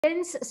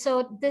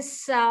So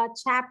this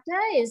chapter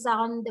is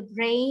on the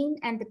brain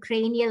and the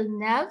cranial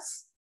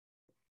nerves.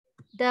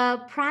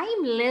 The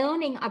prime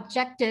learning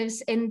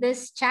objectives in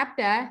this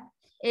chapter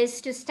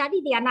is to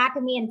study the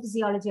anatomy and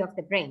physiology of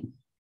the brain.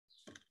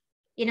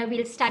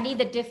 We'll study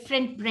the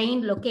different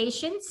brain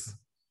locations,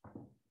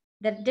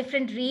 the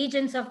different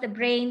regions of the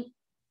brain,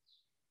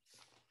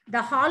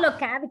 the hollow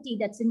cavity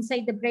that's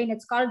inside the brain.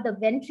 It's called the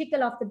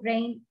ventricle of the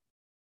brain.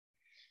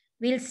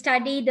 We'll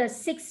study the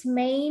 6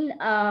 main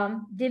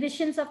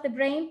divisions of the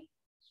brain.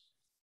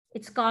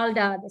 It's called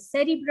the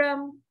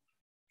cerebrum,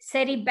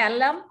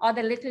 cerebellum or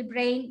the little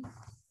brain,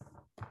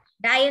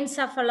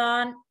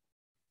 diencephalon,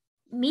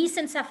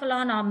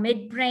 mesencephalon or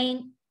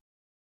midbrain.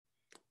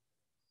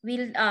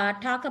 We'll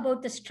talk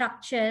about the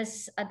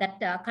structures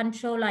that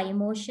control our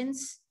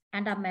emotions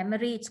and our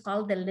memory. It's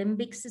called the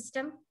limbic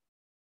system.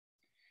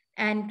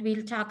 And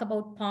we'll talk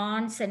about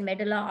pons and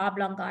medulla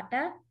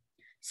oblongata.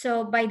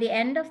 So by the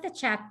end of the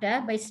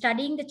chapter, by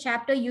studying the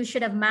chapter, you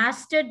should have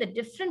mastered the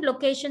different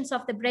locations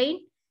of the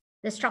brain,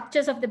 the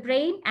structures of the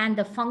brain, and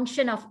the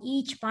function of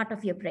each part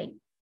of your brain.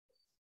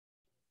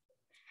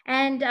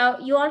 And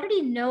you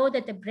already know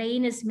that the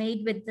brain is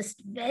made with this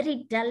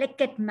very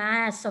delicate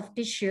mass of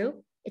tissue.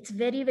 It's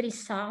very, very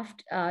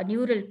soft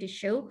neural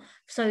tissue.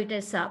 So it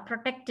is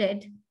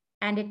protected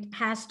and it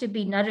has to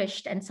be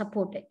nourished and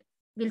supported.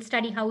 We'll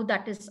study how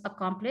that is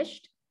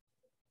accomplished.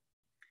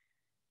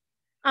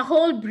 Our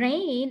whole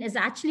brain is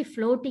actually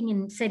floating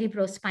in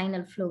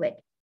cerebrospinal fluid.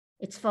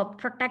 It's for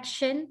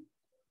protection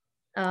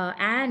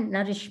and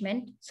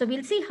nourishment. So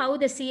we'll see how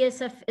the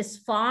CSF is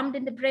formed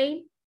in the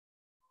brain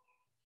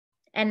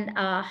and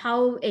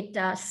how it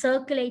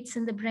circulates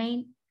in the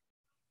brain.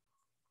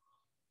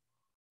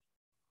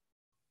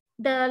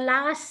 The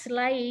last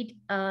slide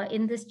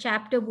in this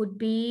chapter would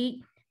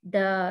be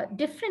the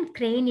different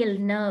cranial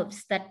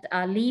nerves that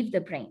leave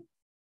the brain.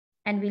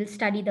 And we'll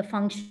study the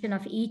function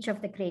of each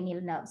of the cranial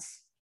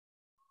nerves.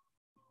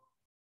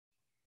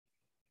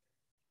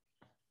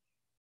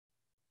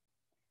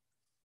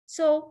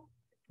 So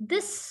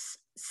this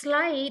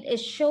slide is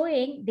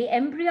showing the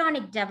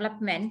embryonic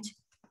development.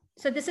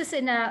 So this is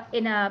in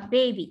a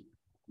baby,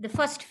 the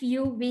first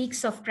few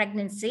weeks of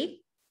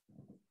pregnancy.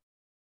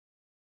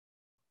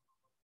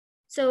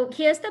 So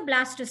here's the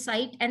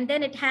blastocyte, and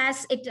then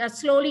it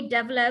slowly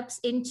develops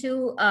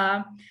into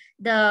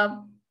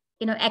the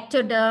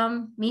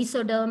ectoderm,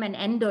 mesoderm, and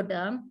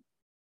endoderm.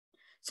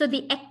 So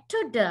the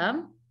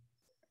ectoderm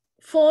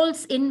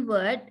folds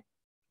inward.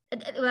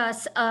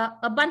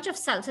 A bunch of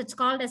cells, it's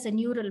called as a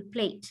neural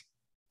plate.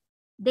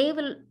 They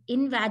will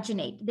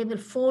invaginate, they will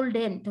fold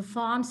in to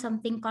form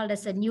something called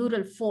as a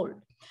neural fold.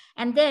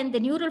 And then the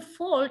neural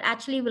fold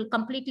actually will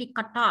completely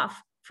cut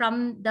off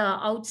from the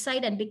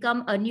outside and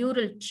become a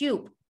neural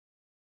tube.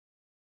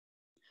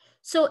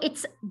 So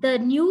it's the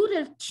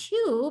neural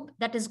tube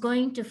that is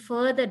going to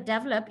further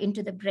develop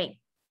into the brain.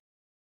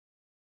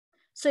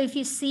 So if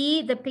you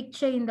see the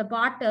picture in the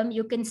bottom,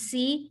 you can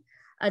see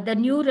the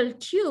neural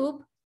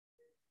tube.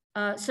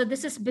 So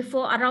this is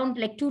before around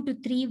like 2 to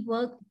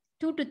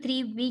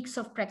 3 weeks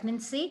of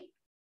pregnancy.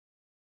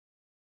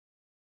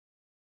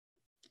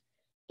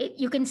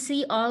 You can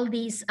see all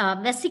these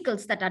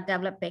vesicles that are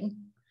developing.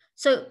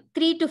 So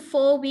 3 to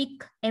 4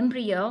 week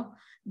embryo,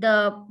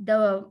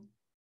 the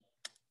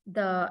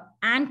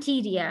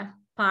anterior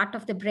part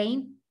of the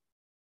brain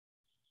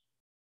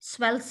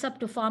swells up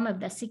to form a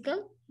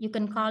vesicle. You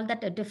can call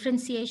that a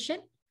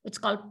differentiation. It's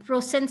called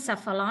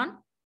prosencephalon.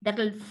 That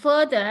will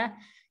further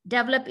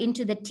develop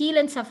into the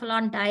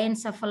telencephalon,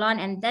 diencephalon,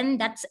 and then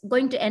that's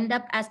going to end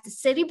up as the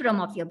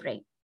cerebrum of your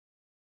brain.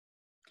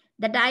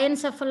 The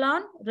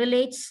diencephalon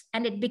relates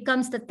and it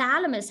becomes the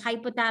thalamus,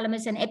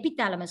 hypothalamus, and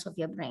epithalamus of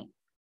your brain.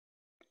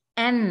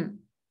 And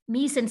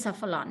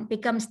mesencephalon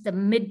becomes the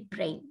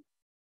midbrain,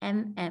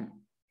 MM.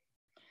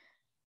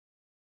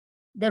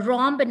 The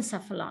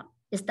rhombencephalon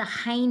is the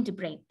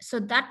hindbrain. So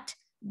that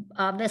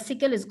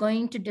vesicle is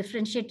going to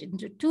differentiate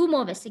into 2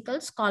 more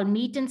vesicles called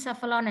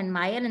metencephalon and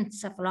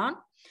myelencephalon.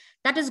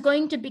 That is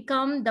going to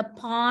become the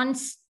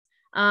pons,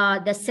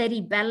 the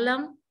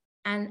cerebellum,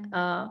 and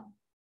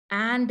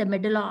the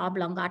medulla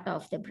oblongata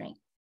of the brain.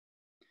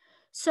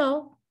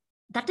 So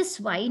that is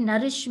why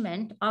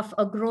nourishment of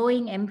a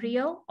growing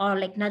embryo or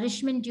like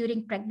nourishment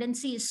during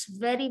pregnancy is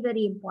very,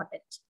 very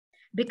important,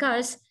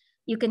 because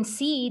you can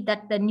see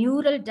that the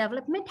neural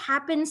development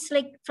happens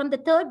like from the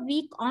 3rd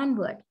week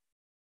onward.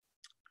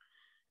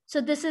 So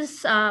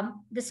this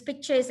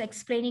picture is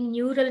explaining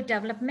neural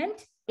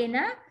development in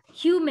a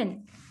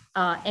human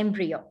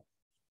embryo.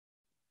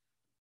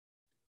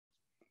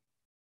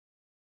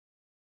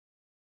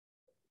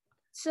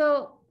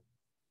 So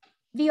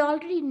we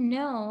already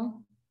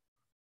know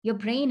your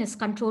brain is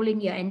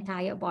controlling your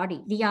entire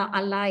body. We are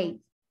alive,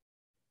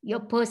 your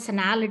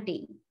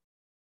personality,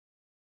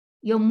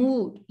 your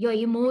mood, your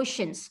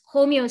emotions,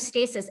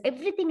 homeostasis,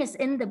 everything is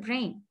in the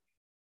brain.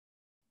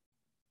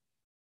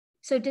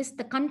 So it is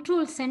the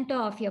control center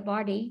of your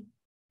body.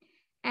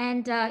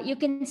 And you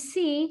can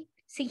see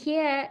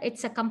here,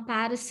 it's a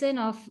comparison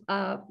of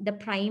the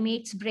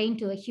primate's brain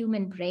to a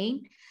human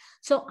brain.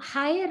 So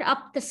higher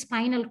up the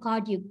spinal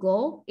cord you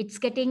go, it's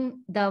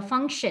getting, the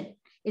function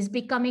is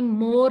becoming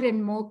more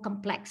and more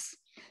complex.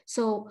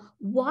 So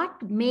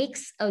what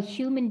makes a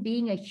human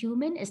being a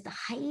human is the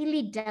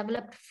highly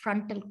developed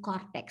frontal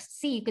cortex.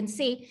 See, you can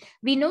see,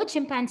 we know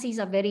chimpanzees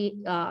are very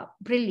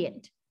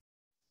brilliant,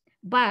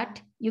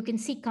 but you can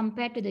see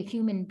compared to the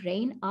human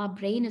brain, our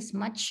brain is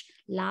much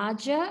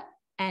larger,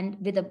 and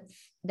with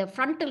the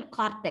frontal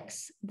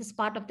cortex, this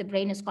part of the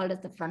brain is called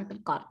as the frontal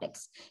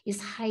cortex,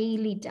 is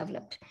highly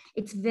developed.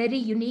 It's very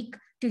unique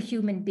to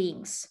human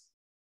beings.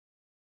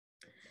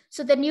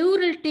 So the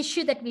neural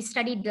tissue that we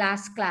studied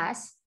last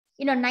class,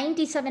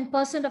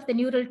 97% of the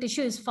neural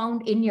tissue is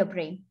found in your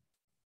brain.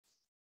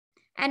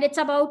 And it's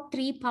about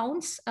 3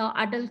 pounds.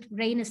 Adult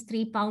brain is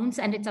 3 pounds,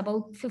 and it's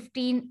about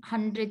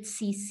 1500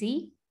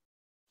 cc.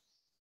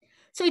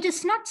 So it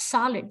is not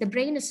solid. The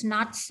brain is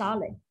not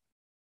solid.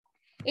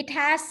 It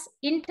has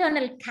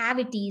internal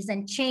cavities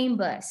and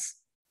chambers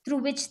through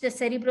which the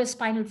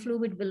cerebrospinal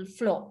fluid will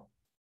flow.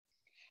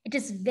 It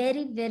is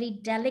very, very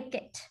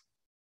delicate.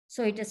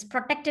 So it is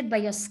protected by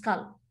your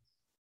skull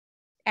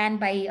and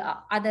by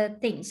other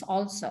things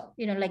also,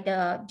 like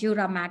the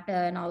dura mater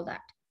and all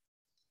that.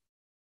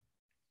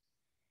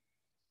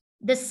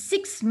 The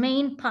 6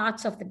 main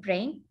parts of the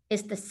brain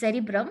is the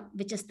cerebrum,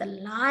 which is the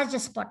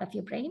largest part of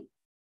your brain,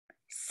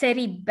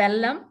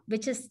 cerebellum,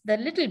 which is the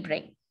little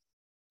brain,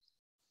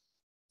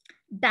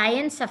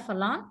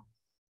 diencephalon,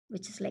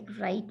 which is like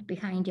right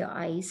behind your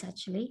eyes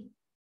actually,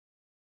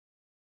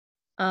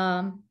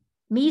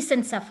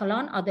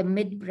 mesencephalon, or the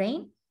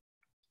midbrain,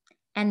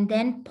 and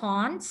then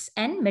pons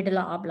and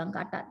medulla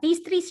oblongata. These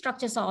 3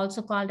 structures are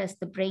also called as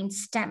the brain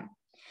stem.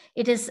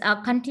 It is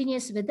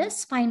continuous with the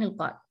spinal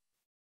cord.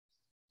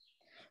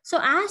 So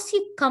as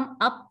you come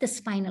up the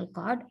spinal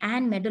cord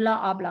and medulla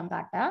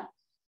oblongata,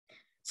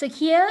 so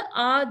here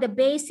are the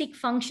basic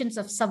functions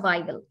of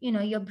survival,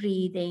 your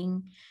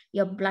breathing,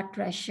 your blood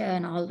pressure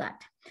and all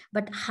that.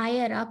 But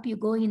higher up you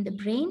go in the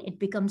brain, it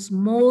becomes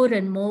more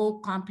and more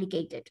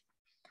complicated.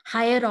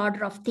 Higher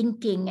order of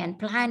thinking and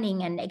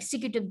planning and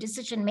executive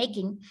decision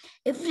making,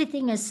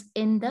 everything is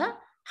in the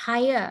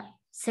higher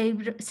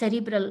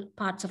cerebral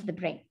parts of the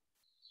brain.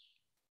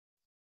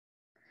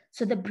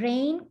 So the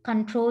brain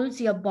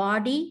controls your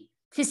body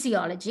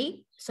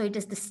physiology. So it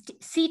is the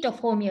seat of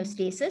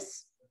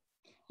homeostasis,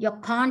 your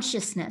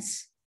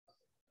consciousness,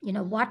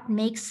 what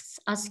makes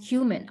us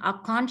human, our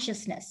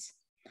consciousness,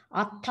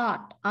 our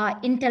thought, our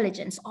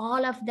intelligence,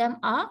 all of them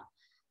are,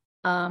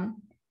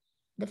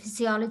 the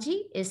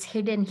physiology is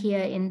hidden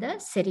here in the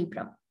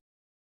cerebrum.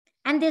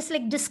 And there's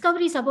like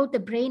discoveries about the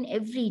brain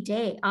every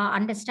day. Our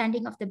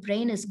understanding of the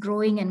brain is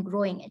growing and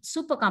growing. It's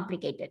super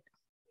complicated.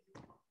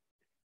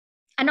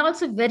 And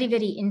also very,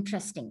 very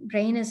interesting.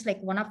 Brain is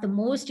like one of the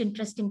most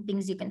interesting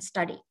things you can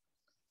study.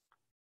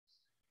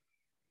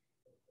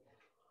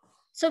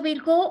 So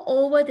we'll go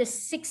over the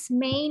 6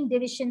 main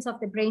divisions of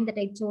the brain that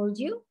I told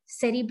you.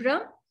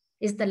 Cerebrum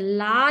is the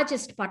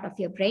largest part of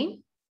your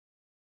brain.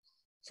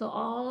 So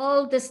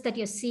all this that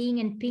you're seeing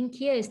in pink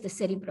here is the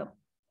cerebrum.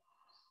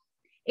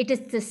 It is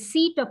the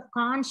seat of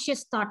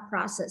conscious thought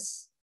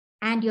process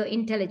and your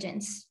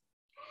intelligence.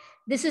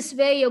 This is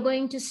where you're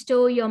going to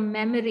store your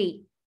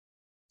memory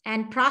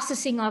and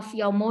processing of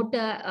your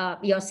motor,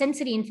 your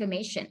sensory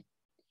information.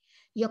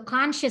 Your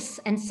conscious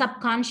and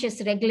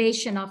subconscious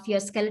regulation of your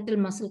skeletal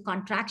muscle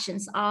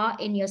contractions are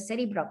in your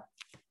cerebrum.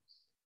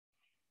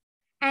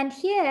 And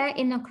here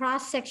in a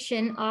cross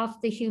section of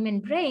the human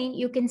brain,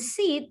 you can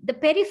see the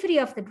periphery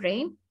of the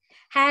brain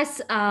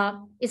has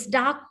is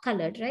dark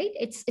colored, right?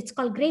 It's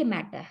called gray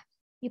matter.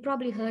 You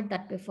probably heard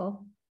that before.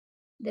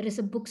 There is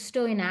a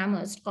bookstore in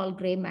Amherst called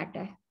Gray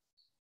Matter.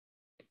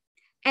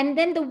 And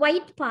then the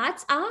white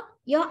parts are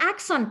your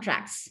axon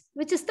tracts,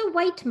 which is the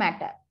white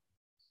matter.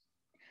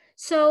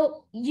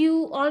 So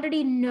you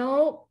already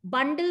know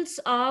bundles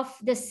of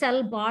the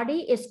cell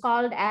body is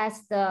called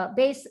as the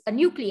base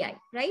nuclei,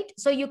 right?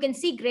 So you can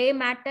see gray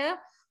matter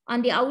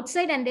on the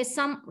outside, and there's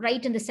some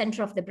right in the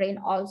center of the brain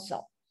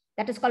also.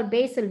 That is called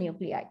basal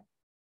nuclei.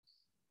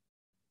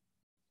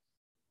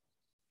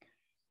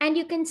 And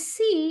you can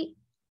see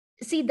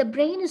the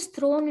brain is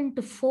thrown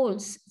into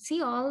folds.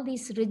 See all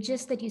these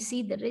ridges that you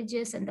see, the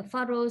ridges and the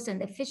furrows and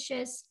the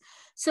fissures.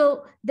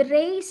 So the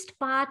raised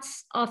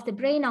parts of the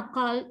brain are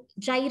called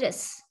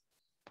gyrus.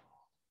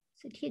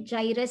 So here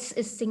gyrus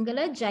is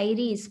singular,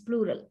 gyri is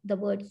plural, the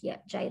word here,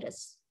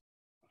 gyrus.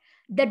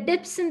 The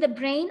dips in the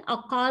brain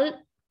are called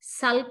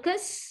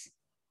sulcus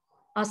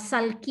or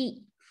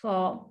sulci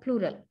for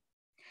plural.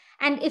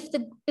 And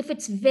if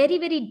it's very,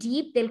 very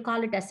deep, they'll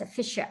call it as a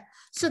fissure.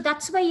 So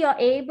that's why you're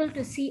able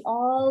to see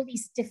all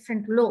these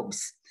different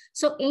lobes.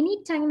 So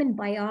anytime in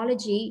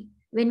biology,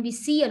 when we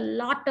see a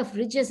lot of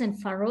ridges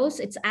and furrows,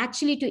 it's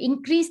actually to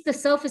increase the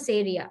surface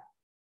area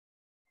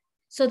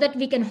so that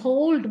we can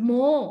hold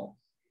more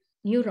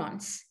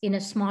neurons in a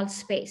small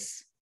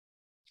space.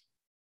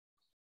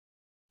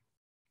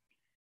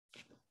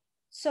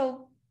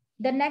 So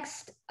the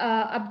next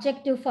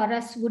objective for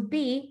us would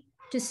be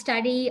to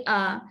study,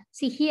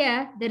 see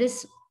here, there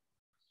is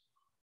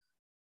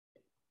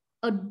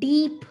a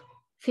deep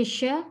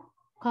fissure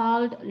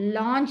called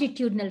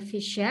longitudinal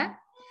fissure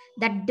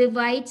that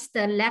divides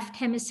the left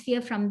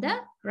hemisphere from the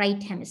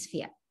right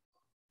hemisphere.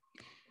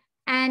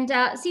 And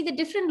see, the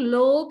different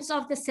lobes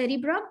of the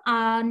cerebrum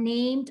are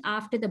named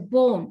after the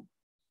bone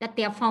that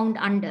they are found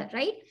under,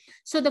 right?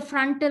 So the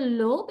frontal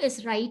lobe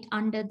is right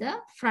under the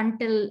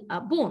frontal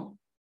bone.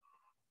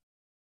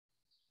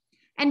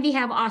 And we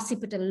have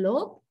occipital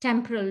lobe,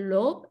 temporal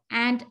lobe,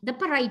 and the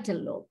parietal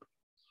lobe.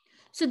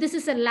 So this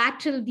is a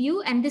lateral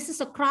view, and this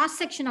is a cross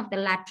section of the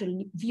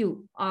lateral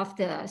view of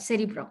the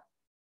cerebrum.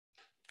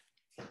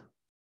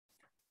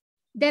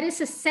 There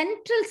is a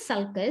central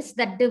sulcus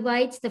that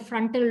divides the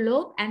frontal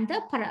lobe and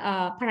the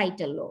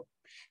parietal lobe.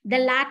 The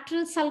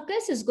lateral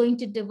sulcus is going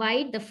to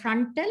divide the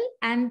frontal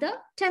and the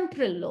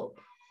temporal lobe.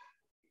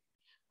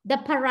 The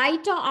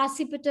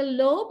parieto-occipital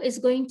lobe is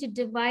going to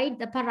divide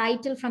the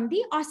parietal from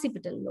the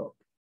occipital lobe.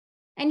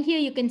 And here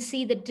you can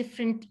see the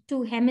different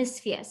two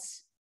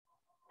hemispheres.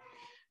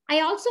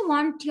 I also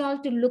want you all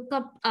to look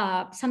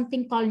up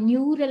something called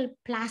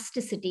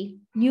neuroplasticity.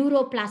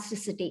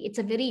 It's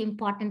a very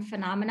important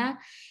phenomena.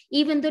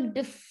 Even though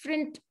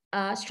different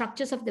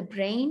structures of the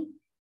brain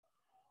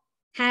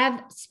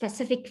have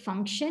specific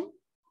function,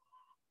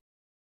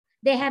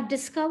 they have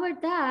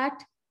discovered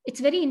that it's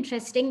very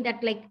interesting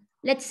that, like,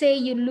 let's say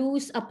you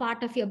lose a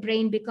part of your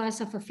brain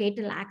because of a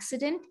fatal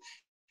accident.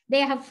 They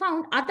have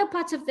found other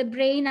parts of the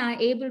brain are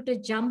able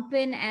to jump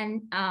in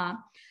and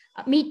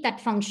meet that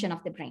function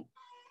of the brain.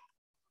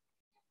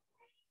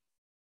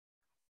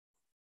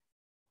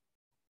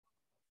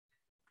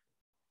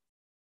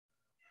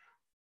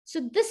 So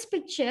this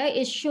picture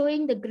is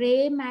showing the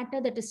gray matter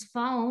that is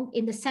found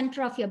in the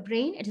center of your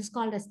brain. It is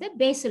called as the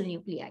basal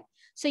nuclei.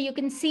 So you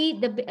can see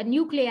the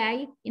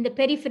nuclei in the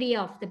periphery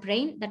of the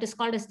brain that is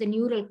called as the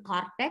neural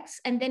cortex.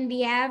 And then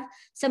we have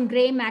some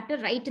gray matter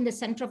right in the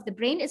center of the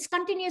brain. It's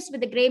continuous with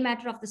the gray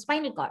matter of the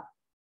spinal cord.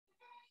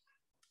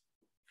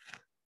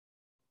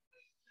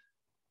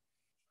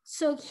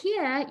 So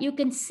here you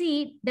can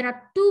see there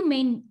are two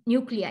main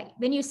nuclei.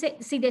 When you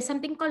see there's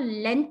something called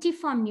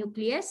lentiform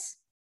nucleus.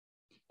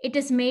 It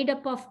is made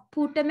up of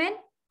putamen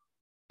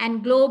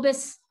and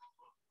globus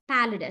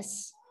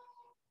pallidus.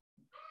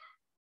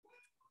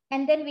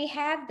 And then we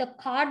have the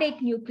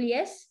caudate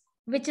nucleus,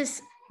 which is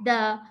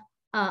the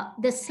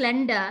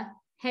slender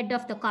head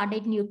of the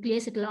caudate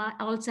nucleus. It will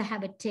also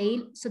have a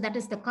tail. So that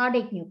is the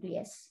caudate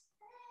nucleus.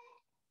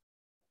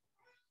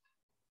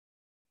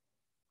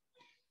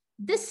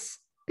 This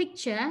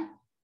picture,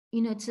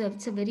 you know, it's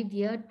a very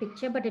weird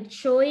picture, but it's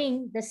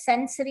showing the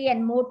sensory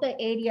and motor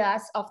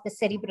areas of the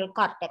cerebral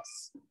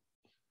cortex.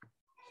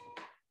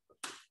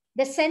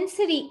 The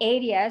sensory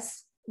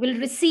areas will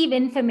receive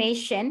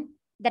information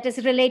that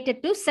is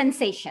related to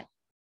sensation.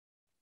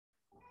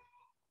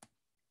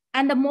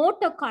 And the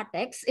motor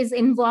cortex is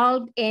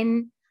involved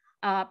in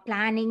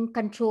planning,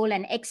 control,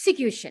 and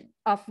execution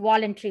of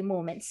voluntary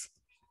movements.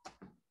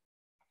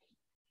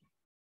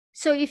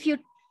 So if you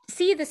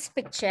see this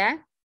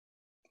picture,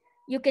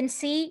 you can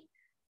see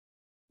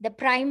the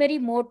primary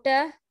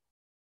motor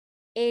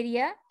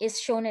area is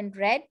shown in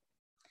red,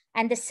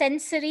 and the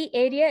sensory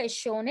area is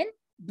shown in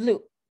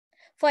blue.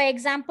 For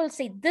example,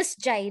 say this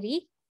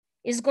gyri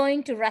is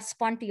going to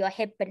respond to your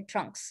hip and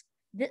trunks,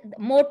 the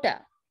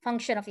motor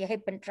function of your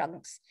hip and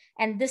trunks.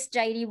 And this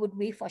gyri would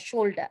be for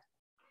shoulder.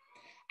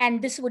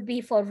 And this would be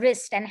for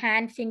wrist and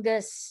hand,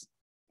 fingers.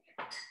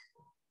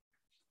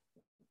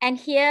 And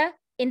here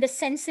in the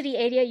sensory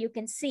area, you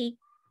can see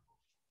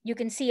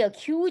a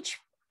huge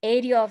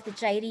area of the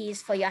gyri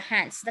is for your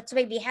hands. That's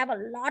why we have a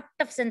lot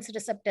of sense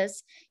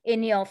receptors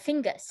in your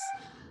fingers.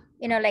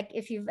 You know, like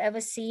if you've ever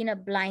seen a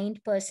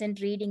blind person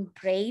reading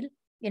Braille,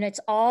 you know, it's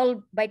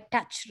all by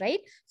touch,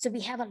 right? So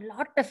we have a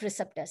lot of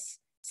receptors,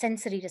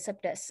 sensory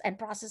receptors and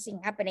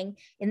processing happening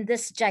in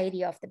this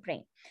gyri of the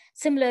brain.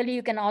 Similarly,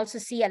 you can also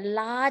see a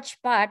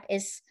large part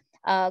is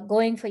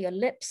going for your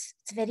lips.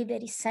 It's very,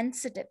 very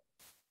sensitive.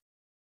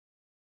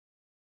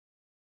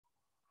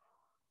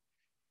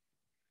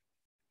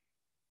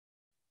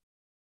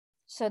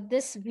 So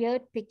this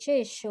weird picture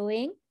is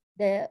showing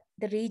the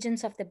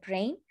regions of the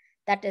brain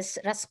that is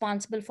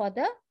responsible for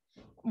the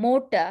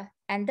motor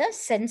and the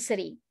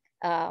sensory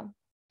and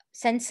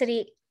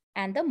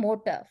the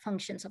motor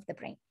functions of the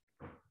brain.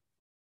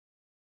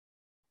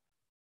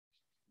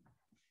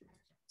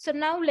 So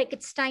now, like,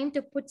 it's time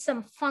to put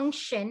some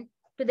function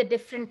to the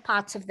different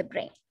parts of the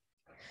brain.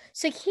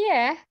 So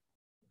here,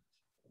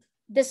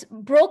 this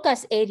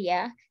Broca's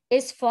area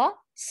is for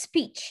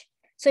speech.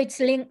 So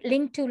it's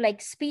linked to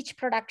like speech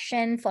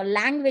production, for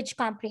language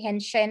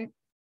comprehension.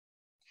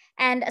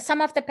 And some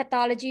of the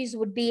pathologies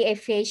would be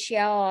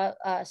aphasia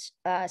or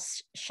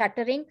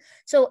shuttering.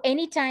 So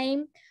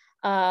anytime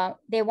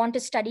they want to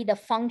study the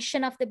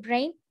function of the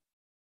brain,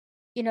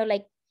 you know,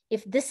 like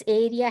if this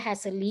area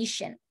has a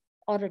lesion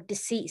or a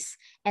disease,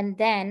 and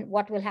then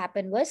what will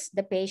happen was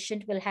the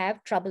patient will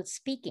have trouble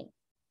speaking.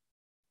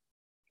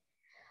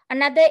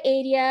 Another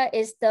area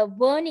is the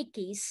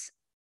Wernicke's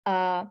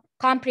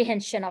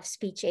comprehension of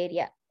speech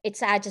area.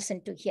 It's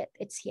adjacent to here.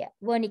 It's here,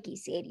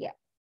 Wernicke's area.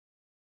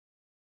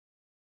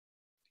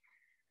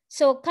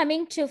 So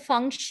coming to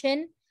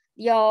function,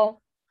 your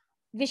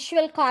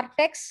visual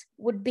cortex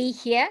would be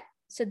here.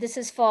 So this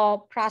is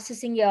for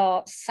processing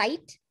your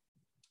sight.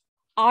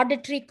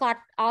 Auditory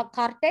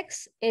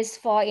cortex is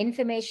for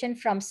information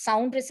from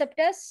sound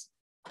receptors.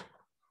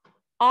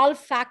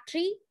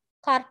 Olfactory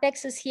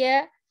cortex is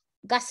here.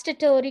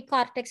 Gustatory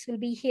cortex will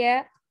be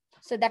here.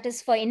 So that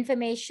is for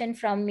information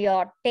from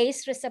your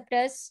taste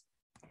receptors.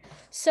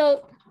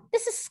 So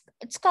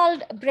it's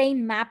called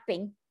brain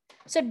mapping.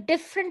 So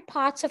different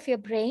parts of your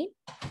brain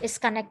is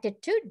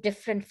connected to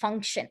different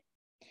function.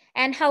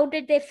 And how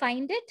did they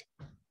find it?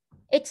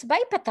 It's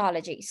by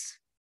pathologies.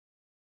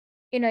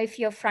 If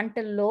your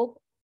frontal lobe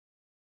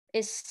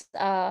is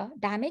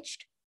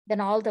damaged,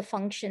 then all the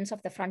functions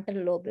of the frontal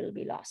lobe will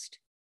be lost,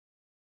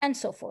 and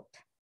so forth.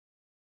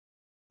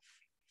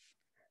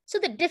 So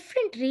the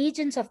different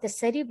regions of the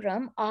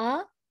cerebrum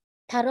are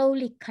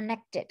thoroughly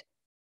connected.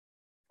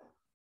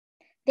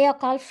 They are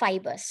called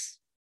fibers.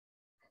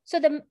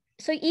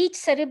 So each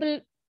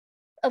cerebral,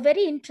 a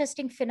very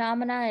interesting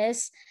phenomena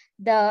is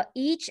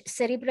each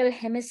cerebral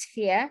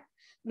hemisphere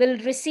will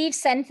receive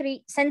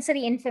sensory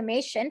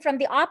information from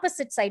the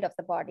opposite side of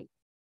the body.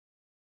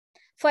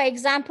 For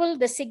example,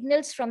 the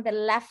signals from the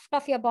left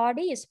of your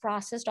body is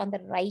processed on the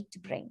right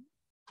brain.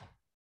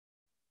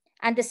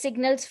 And the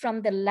signals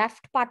from the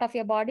left part of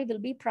your body will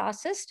be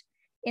processed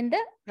in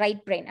the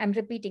right brain. I'm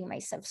repeating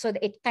myself. So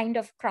it kind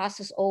of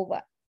crosses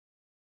over.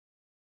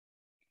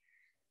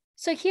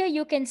 So here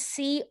you can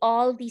see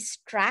all these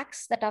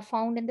tracks that are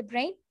found in the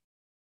brain.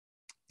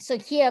 So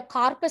here,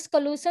 corpus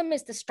callosum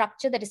is the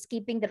structure that is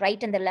keeping the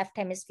right and the left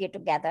hemisphere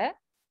together.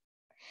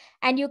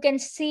 And you can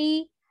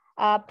see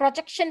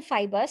projection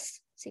fibers.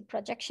 See,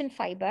 projection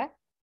fiber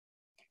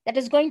that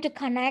is going to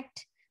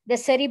connect the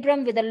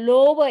cerebrum with the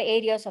lower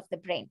areas of the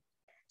brain.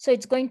 So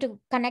it's going to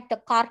connect the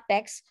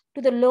cortex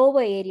to the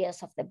lower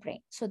areas of the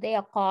brain. So they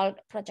are called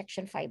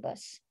projection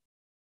fibers.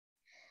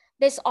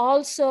 There's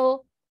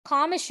also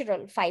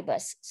commissural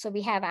fibers. So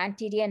we have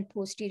anterior and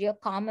posterior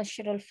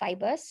commissural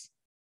fibers.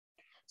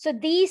 So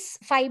these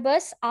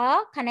fibers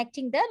are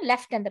connecting the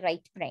left and the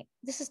right brain.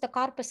 This is the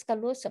corpus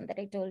callosum that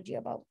I told you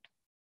about.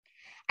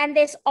 And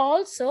there's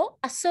also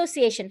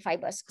association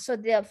fibers. So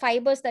the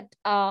fibers that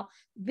are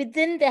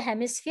within the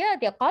hemisphere,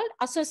 they're called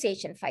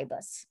association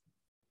fibers.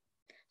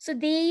 So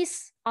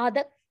these are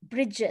the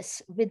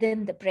bridges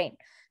within the brain.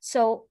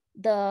 So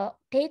the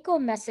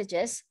take-home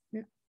messages,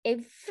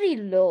 every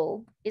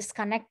lobe is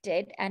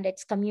connected and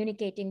it's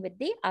communicating with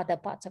the other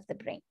parts of the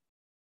brain.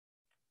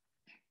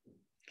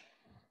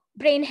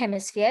 Brain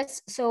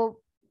hemispheres.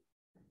 So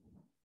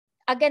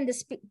again,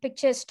 this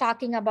picture is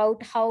talking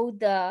about how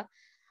the,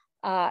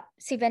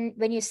 see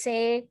when you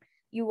say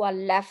you are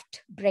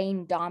left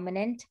brain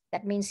dominant,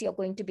 that means you're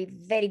going to be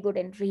very good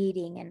in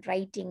reading and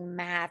writing,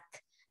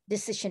 math,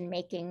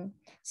 decision-making,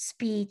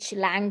 speech,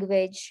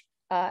 language,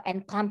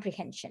 and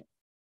comprehension.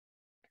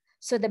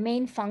 So the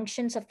main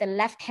functions of the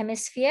left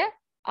hemisphere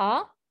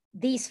are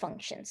these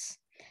functions.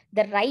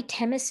 The right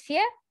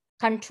hemisphere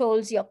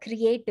controls your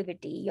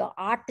creativity, your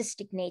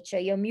artistic nature,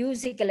 your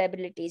musical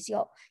abilities,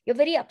 you're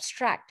very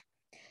abstract.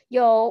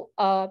 Your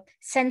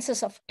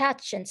senses of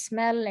touch and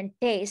smell and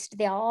taste,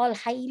 they are all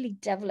highly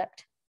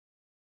developed.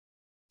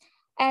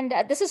 And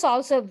this is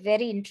also a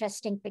very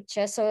interesting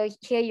picture. So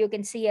here you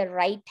can see a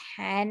right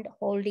hand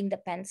holding the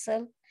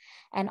pencil,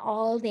 and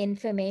all the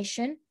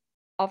information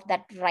of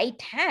that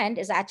right hand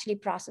is actually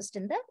processed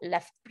in the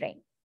left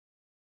brain.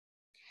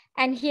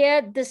 And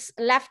here this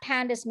left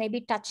hand is maybe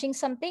touching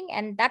something,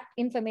 and that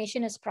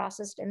information is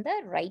processed in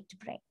the right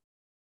brain.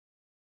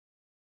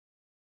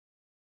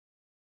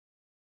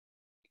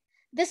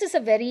 This is a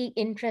very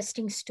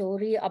interesting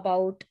story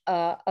about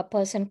a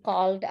person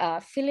called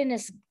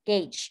Philinus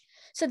Gage.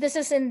 So this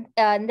is in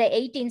the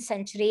 18th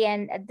century,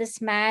 and this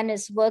man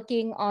is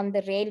working on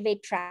the railway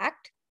track.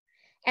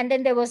 And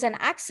then there was an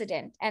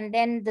accident, and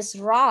then this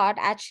rod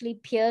actually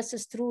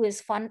pierces through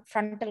his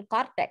frontal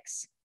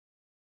cortex.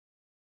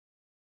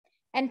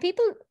 And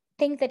people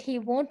think that he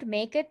won't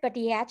make it, but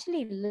he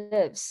actually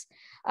lives.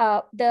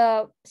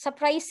 The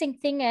surprising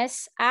thing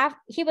is,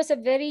 he was a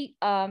very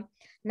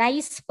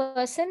nice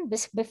person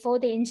before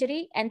the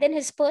injury, and then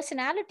his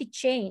personality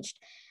changed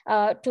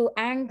to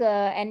anger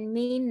and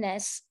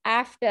meanness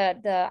after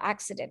the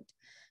accident.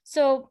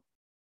 So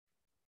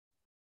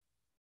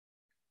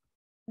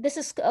this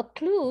is a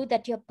clue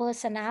that your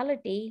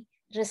personality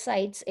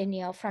resides in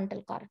your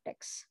frontal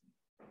cortex.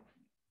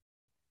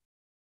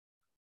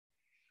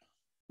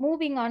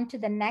 Moving on to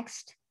the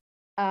next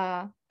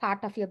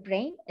part of your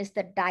brain is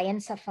the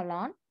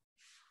diencephalon.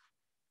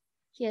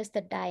 Here's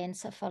the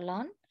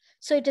diencephalon.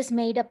 So it is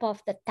made up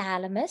of the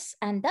thalamus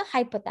and the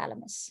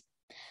hypothalamus.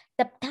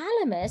 The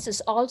thalamus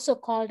is also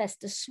called as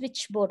the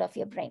switchboard of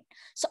your brain.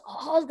 So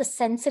all the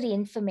sensory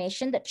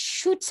information that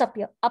shoots up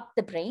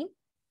the brain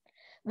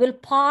will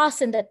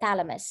pass in the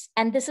thalamus.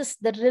 And this is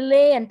the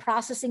relay and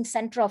processing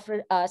center of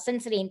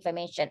sensory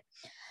information.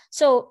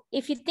 So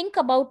if you think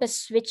about a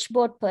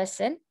switchboard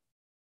person,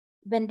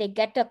 when they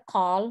get a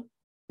call,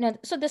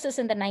 So this is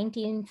in the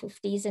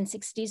 1950s and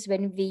 60s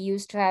when we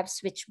used to have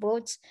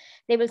switchboards.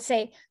 They will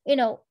say,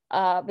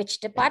 which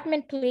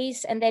department,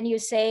 please? And then you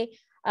say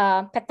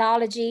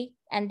pathology,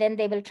 and then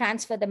they will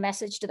transfer the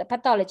message to the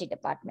pathology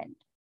department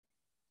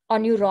or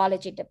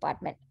neurology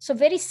department. So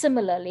very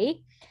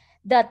similarly,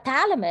 the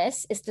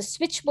thalamus is the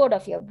switchboard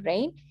of your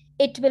brain.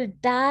 It will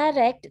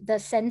direct the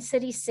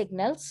sensory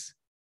signals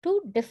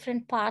to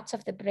different parts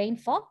of the brain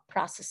for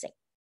processing.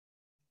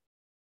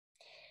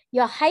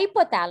 Your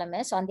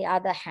hypothalamus, on the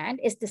other hand,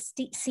 is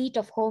the seat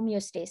of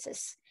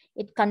homeostasis.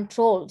 It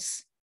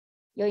controls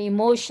your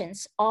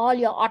emotions, all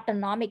your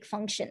autonomic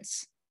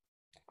functions,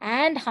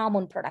 and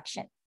hormone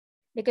production.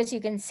 Because you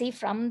can see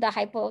from the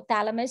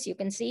hypothalamus, you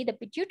can see the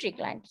pituitary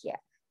gland here,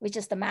 which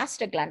is the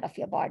master gland of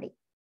your body.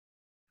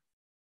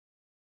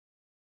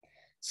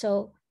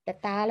 So the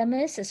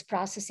thalamus is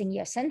processing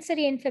your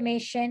sensory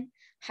information.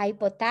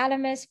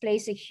 Hypothalamus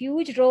plays a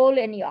huge role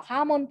in your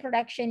hormone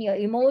production, your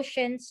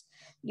emotions,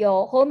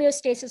 your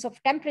homeostasis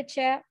of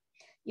temperature,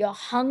 your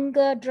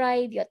hunger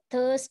drive, your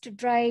thirst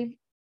drive,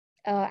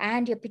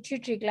 and your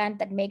pituitary gland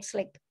that makes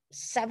like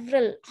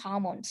several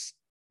hormones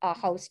are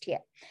housed here.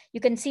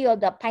 You can see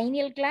the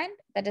pineal gland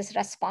that is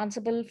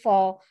responsible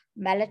for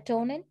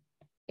melatonin.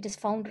 It is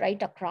found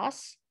right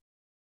across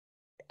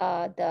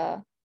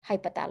the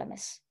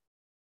hypothalamus.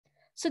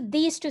 So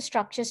these two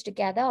structures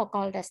together are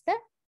called as the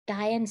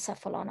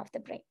diencephalon of the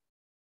brain.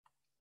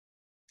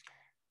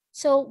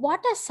 So what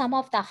are some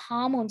of the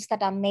hormones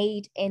that are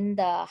made in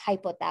the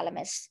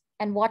hypothalamus,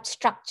 and what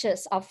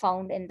structures are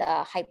found in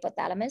the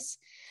hypothalamus?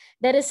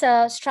 There is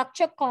a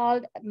structure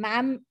called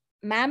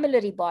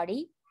mammillary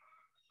body.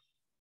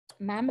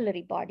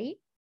 Mammillary body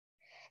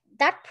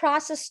that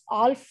processes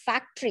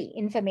olfactory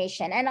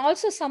information and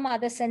also some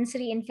other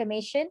sensory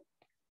information.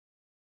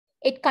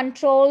 It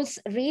controls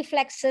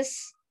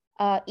reflexes,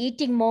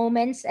 eating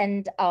moments,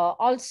 and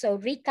also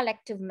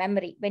recollective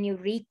memory. When you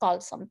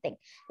recall something,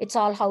 it's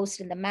all housed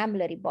in the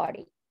mammillary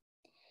body.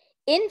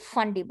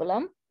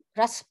 Infundibulum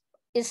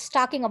is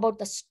talking about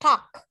the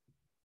stalk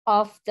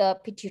of the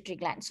pituitary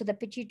gland. So the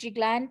pituitary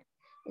gland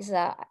is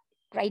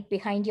right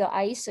behind your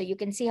eyes. So you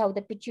can see how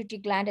the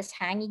pituitary gland is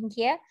hanging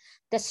here.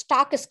 The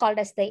stalk is called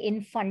as the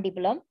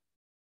infundibulum.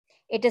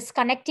 It is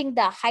connecting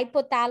the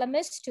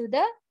hypothalamus to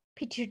the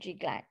pituitary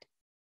gland.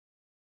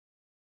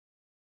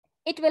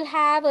 It will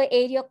have an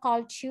area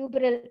called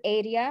tuberal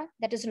area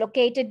that is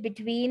located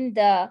between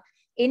the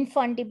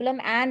infundibulum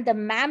and the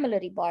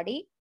mammillary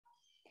body.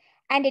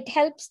 And it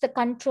helps to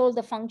control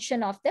the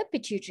function of the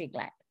pituitary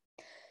gland.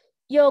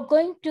 You're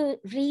going to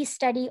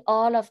restudy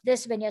all of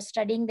this when you're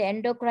studying the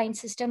endocrine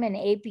system in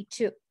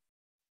AP2.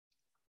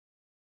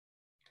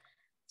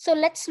 So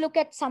let's look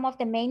at some of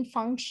the main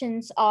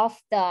functions of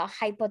the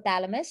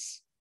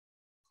hypothalamus.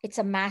 It's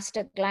a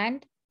master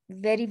gland,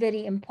 very,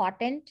 very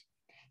important.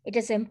 It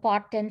is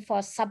important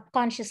for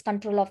subconscious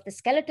control of the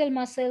skeletal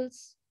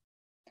muscles,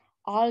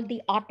 all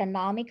the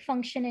autonomic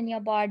function in your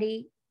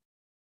body.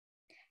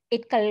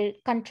 It can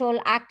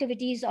control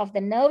activities of the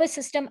nervous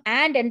system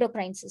and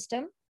endocrine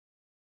system.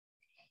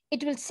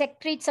 It will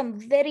secrete some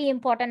very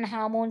important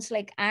hormones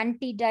like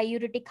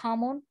antidiuretic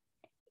hormone.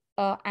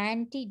 So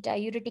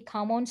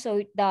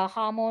the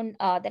hormone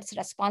that's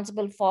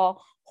responsible for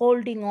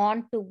holding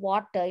on to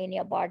water in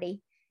your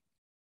body.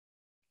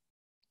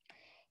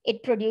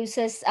 It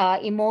produces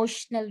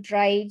emotional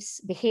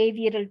drives,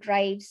 behavioral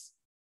drives,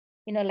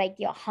 like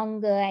your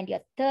hunger and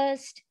your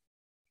thirst.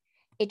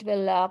 It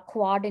will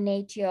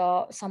coordinate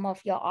some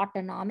of your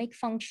autonomic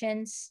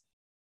functions.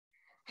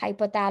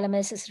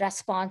 Hypothalamus is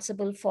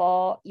responsible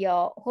for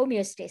your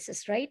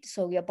homeostasis, right?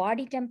 So your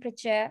body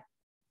temperature.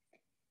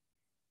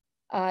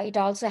 It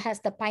also has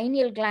the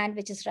pineal gland,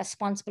 which is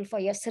responsible for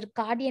your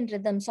circadian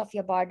rhythms of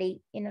your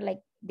body, like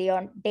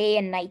the day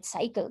and night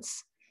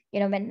cycles.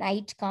 When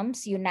night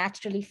comes, you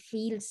naturally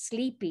feel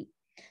sleepy.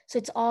 So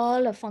it's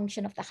all a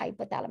function of the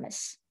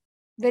hypothalamus.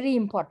 Very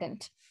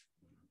important.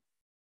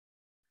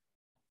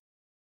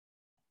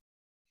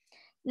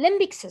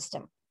 Limbic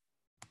system.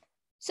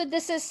 So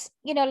this is,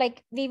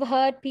 like we've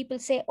heard people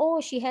say,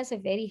 oh, she has a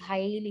very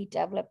highly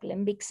developed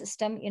limbic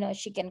system.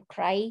 She can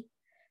cry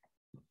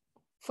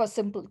for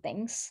simple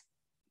things.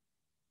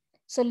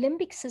 So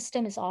limbic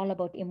system is all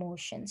about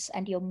emotions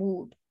and your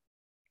mood.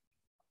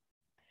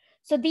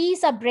 So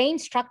these are brain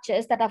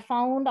structures that are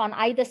found on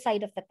either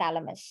side of the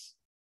thalamus.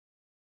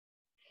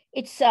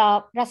 It's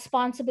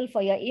responsible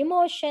for your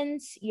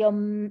emotions, your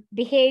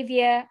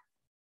behavior,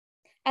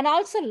 and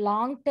also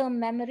long-term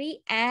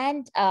memory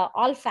and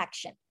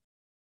olfaction.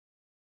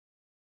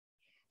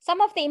 Some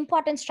of the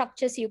important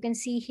structures you can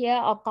see here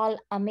are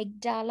called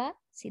amygdala.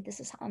 See, this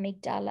is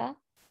amygdala,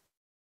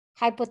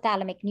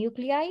 hypothalamic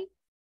nuclei,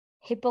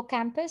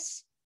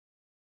 hippocampus.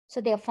 So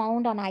they are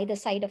found on either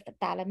side of the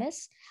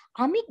thalamus.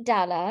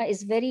 Amygdala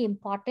is very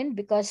important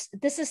because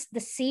this is the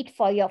seat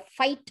for your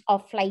fight or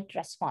flight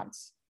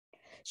response.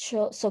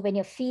 So when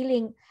you're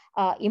feeling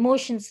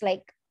emotions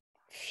like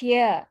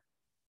fear,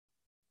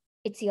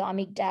 it's your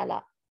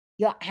amygdala.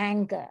 Your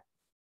anger,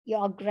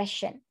 your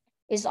aggression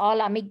is all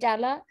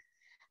amygdala.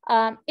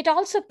 It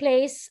also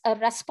plays a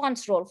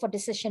response role for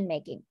decision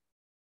making.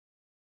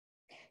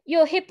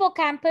 Your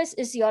hippocampus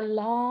is your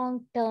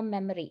long-term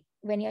memory.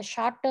 When your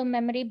short-term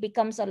memory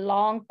becomes a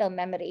long-term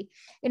memory,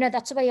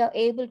 that's why you're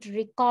able to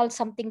recall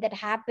something that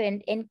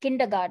happened in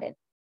kindergarten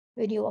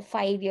when you were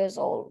 5 years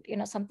old.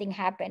 Something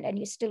happened and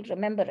you still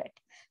remember it.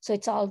 So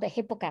it's all the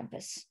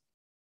hippocampus.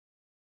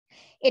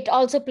 It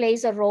also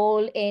plays a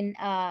role in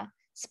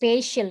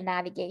spatial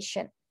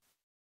navigation.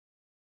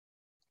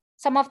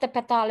 Some of the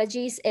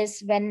pathologies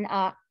is when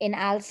in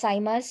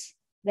Alzheimer's,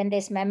 when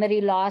there's memory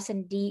loss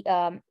and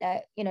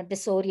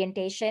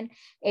disorientation,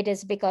 it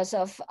is because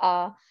of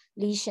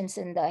lesions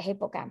in the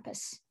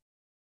hippocampus.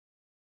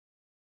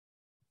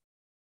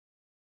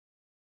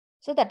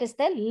 So that is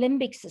the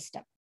limbic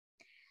system.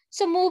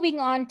 So moving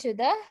on to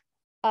the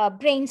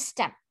brain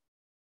stem.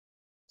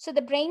 So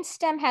the brain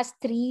stem has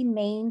three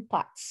main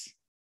parts.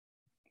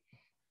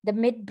 The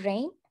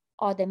midbrain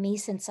or the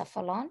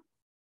mesencephalon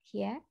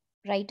here,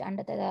 right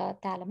under the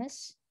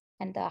thalamus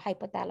and the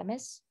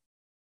hypothalamus.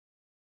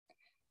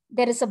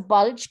 There is a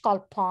bulge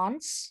called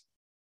pons,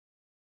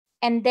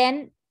 and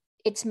then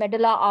it's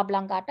medulla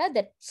oblongata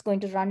that's going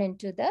to run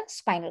into the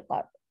spinal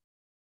cord.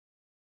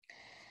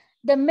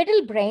 The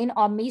middle brain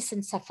or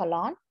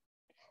mesencephalon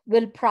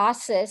will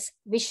process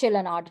visual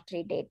and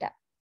auditory data.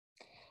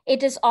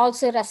 It is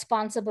also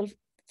responsible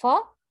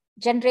for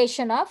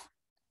generation of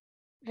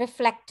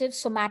reflective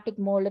somatic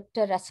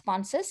motor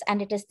responses,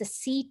 and it is the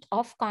seat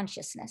of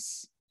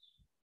consciousness.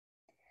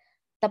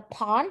 The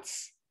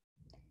pons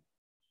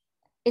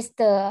is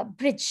the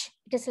bridge.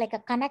 It is like a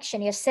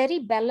connection. Your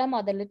cerebellum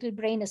or the little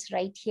brain is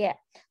right here.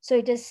 So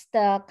it is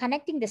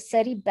connecting the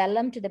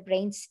cerebellum to the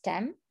brain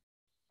stem.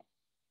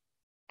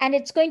 And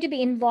it's going to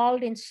be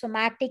involved in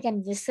somatic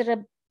and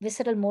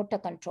visceral motor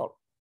control.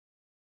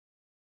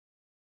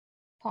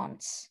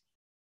 Pons.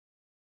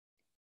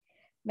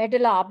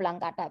 Medulla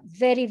oblongata,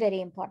 very, very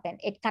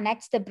important. It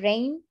connects the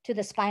brain to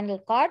the spinal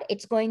cord.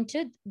 It's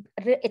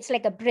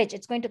like a bridge.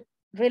 It's going to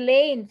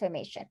relay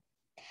information.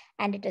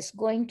 And it is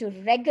going to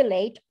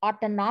regulate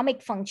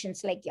autonomic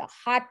functions like your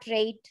heart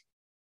rate,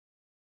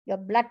 your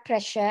blood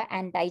pressure,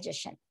 and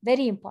digestion.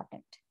 Very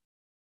important.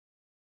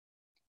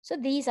 So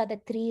these are the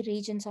three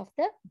regions of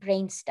the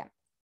brainstem.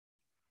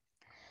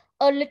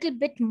 A little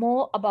bit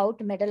more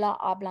about medulla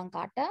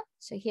oblongata.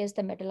 So here's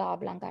the medulla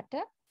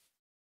oblongata.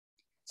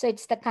 So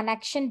it's the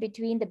connection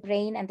between the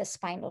brain and the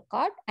spinal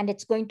cord, and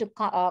it's going to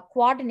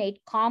coordinate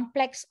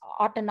complex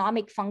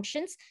autonomic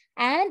functions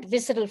and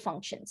visceral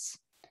functions.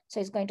 So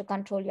it's going to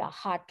control your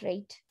heart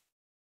rate.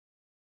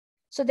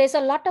 So there's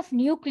a lot of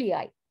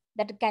nuclei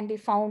that can be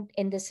found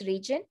in this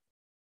region.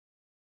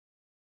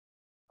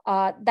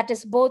 That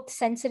is both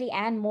sensory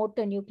and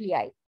motor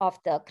nuclei of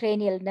the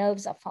cranial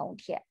nerves are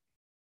found here.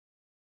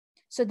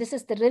 So this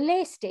is the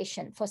relay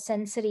station for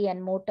sensory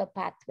and motor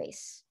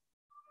pathways.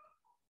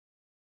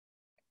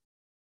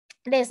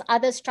 There's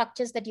other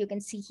structures that you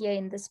can see here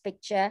in this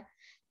picture.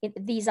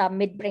 These are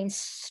midbrain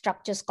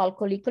structures called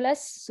colliculus,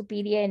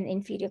 superior and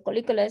inferior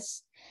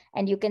colliculus.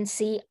 And you can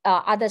see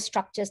other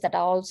structures that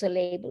are also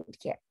labeled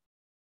here.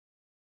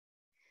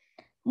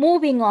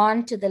 Moving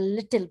on to the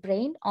little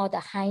brain or the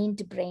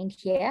hind brain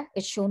here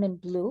is shown in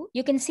blue.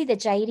 You can see the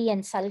gyri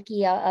and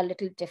sulci are a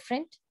little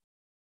different.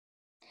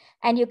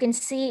 And you can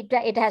see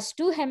that it has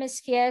two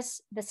hemispheres.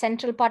 The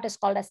central part is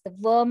called as the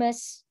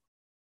vermis.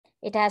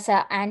 It has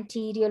an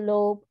anterior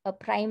lobe, a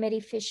primary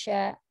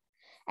fissure.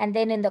 And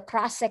then in the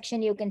cross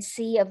section, you can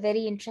see a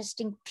very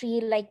interesting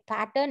tree-like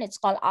pattern. It's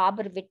called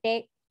arbor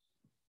vitae.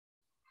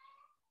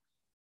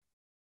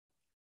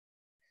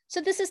 So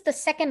this is the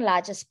second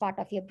largest part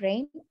of your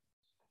brain.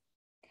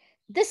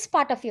 This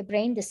part of your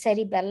brain, the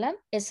cerebellum,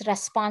 is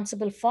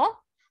responsible for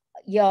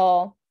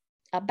your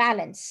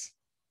balance.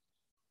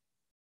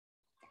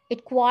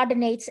 It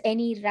coordinates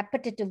any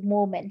repetitive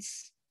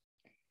movements.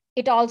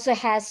 It also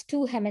has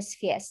two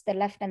hemispheres, the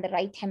left and the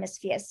right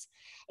hemispheres.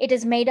 It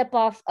is made up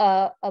of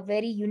a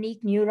very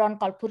unique neuron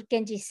called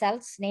Purkinje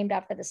cells, named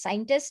after the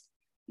scientist.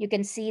 You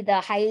can see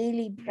the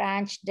highly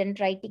branched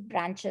dendritic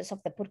branches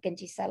of the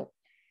Purkinje cell.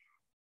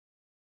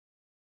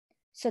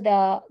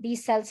 So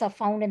these cells are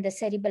found in the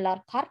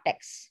cerebellar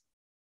cortex.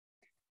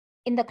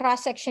 In the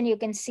cross section, you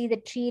can see the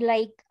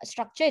tree-like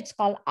structure. It's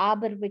called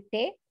arbor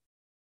vitae.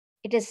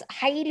 It is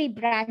highly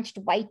branched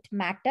white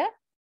matter.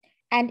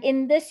 And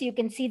in this, you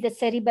can see the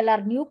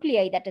cerebellar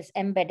nuclei that is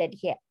embedded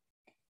here.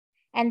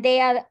 And they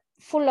are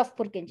full of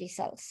Purkinje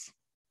cells.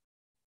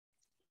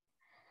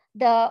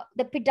 The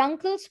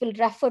peduncles will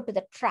refer to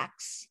the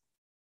tracts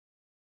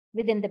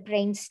within the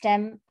brain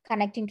stem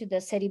connecting to the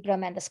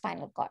cerebrum and the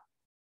spinal cord.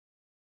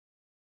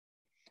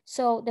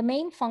 So the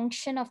main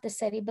function of the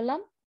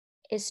cerebellum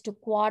is to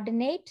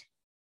coordinate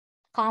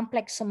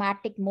complex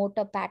somatic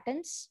motor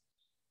patterns,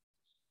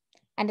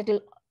 and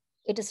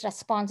it is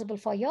responsible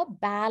for your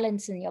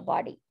balance in your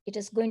body. It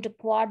is going to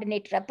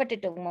coordinate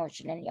repetitive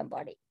motion in your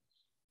body.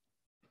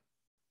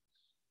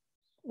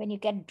 When you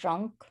get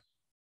drunk,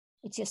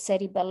 it's your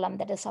cerebellum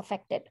that is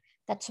affected.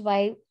 That's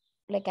why,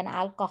 like an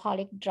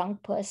alcoholic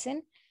drunk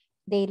person,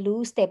 they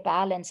lose their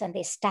balance and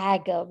they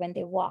stagger when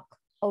they walk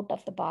out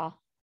of the bar.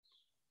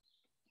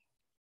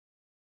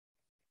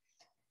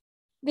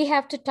 We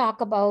have to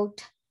talk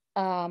about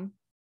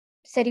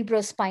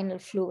cerebrospinal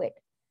fluid.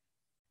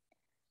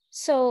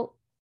 So,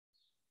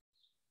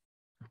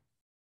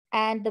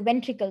 and the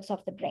ventricles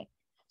of the brain.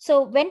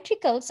 So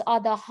ventricles are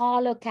the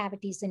hollow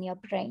cavities in your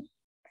brain.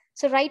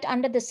 So right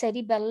under the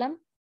cerebrum,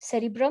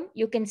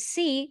 you can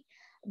see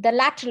the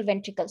lateral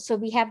ventricle. So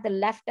we have the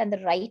left and the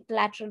right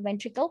lateral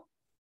ventricle,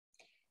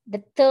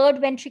 the third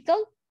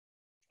ventricle,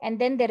 and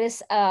then there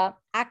is a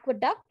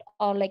aqueduct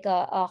or like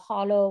a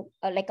hollow,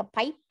 like a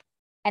pipe,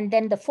 and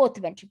then the fourth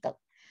ventricle.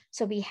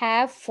 So we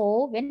have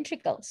 4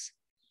 ventricles,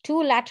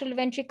 2 lateral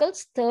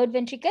ventricles, third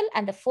ventricle,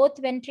 and the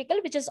fourth ventricle,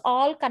 which is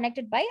all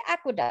connected by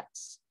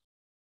aqueducts.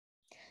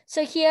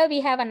 So here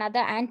we have another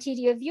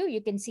anterior view.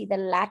 You can see the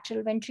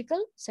lateral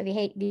ventricle. So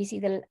we see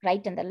the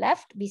right and the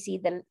left. We see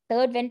the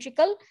third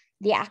ventricle,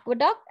 the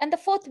aqueduct, and the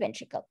fourth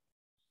ventricle.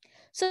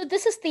 So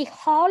this is the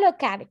hollow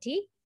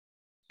cavity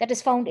that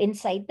is found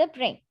inside the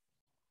brain.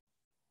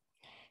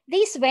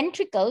 These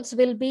ventricles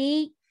will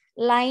be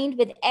lined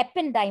with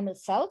ependymal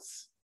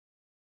cells.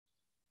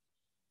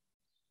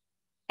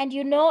 And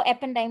you know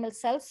ependymal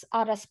cells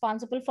are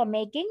responsible for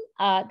making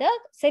the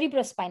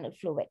cerebrospinal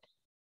fluid.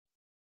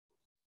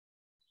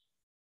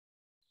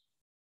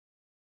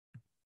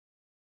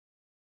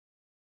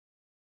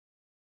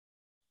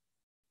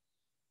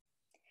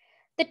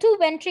 The 2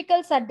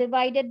 ventricles are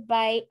divided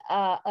by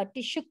a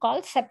tissue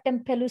called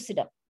septum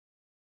pellucidum.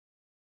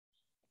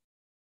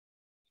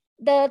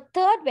 The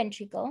third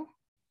ventricle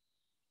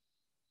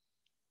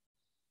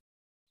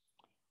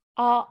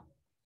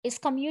is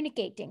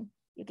communicating.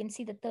 You can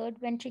see the third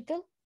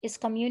ventricle is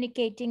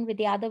communicating with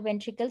the other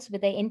ventricles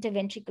with the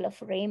interventricular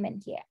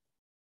foramen here.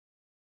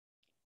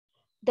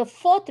 The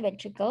fourth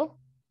ventricle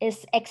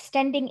is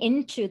extending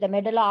into the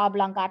medulla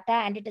oblongata,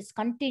 and it is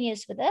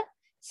continuous with the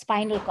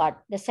spinal cord,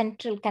 the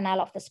central canal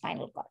of the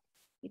spinal cord.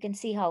 You can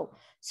see how.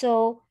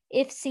 So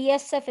if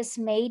CSF is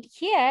made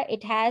here,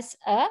 it has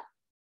a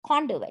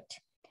conduit.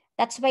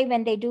 That's why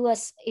when they do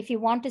if you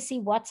want to see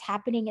what's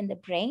happening in the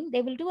brain,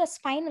 they will do a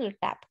spinal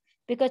tap,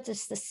 because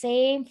it's the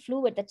same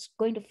fluid that's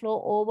going to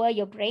flow over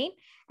your brain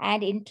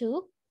and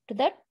into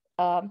the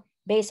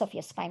base of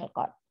your spinal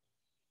cord.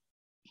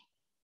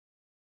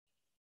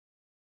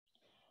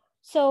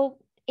 So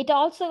it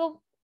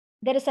also,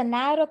 there is a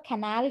narrow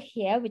canal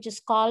here, which is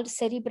called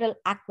cerebral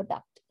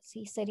aqueduct.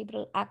 See,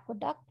 cerebral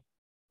aqueduct,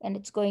 and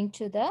it's going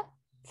to the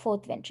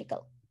fourth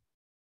ventricle.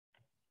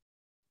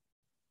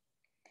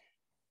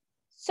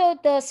 So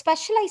the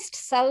specialized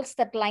cells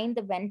that line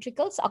the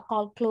ventricles are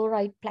called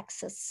chloride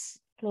plexus.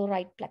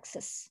 Chloride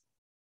plexus.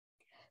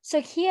 So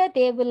here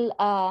they will,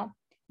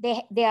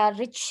 they are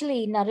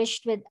richly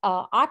nourished with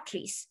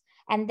arteries,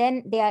 and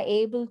then they are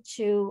able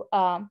to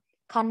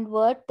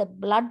convert the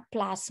blood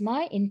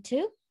plasma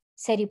into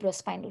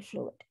cerebrospinal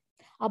fluid.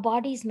 Our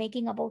body is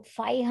making about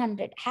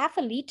 500, half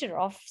a liter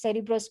of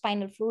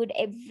cerebrospinal fluid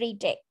every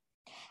day.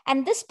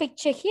 And this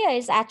picture here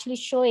is actually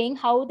showing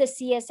how the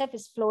CSF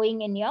is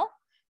flowing in your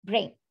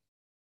brain.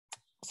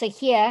 So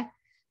here,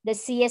 the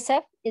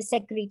CSF is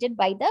secreted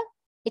by the,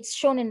 it's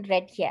shown in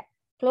red here,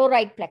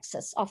 chloride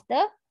plexus of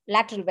the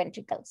lateral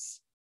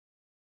ventricles.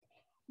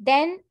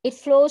 Then it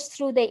flows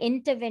through the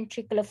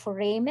interventricular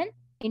foramen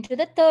into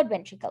the third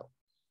ventricle.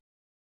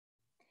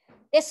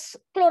 There's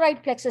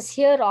chloride plexus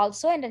here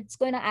also, and it's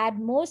going to add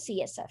more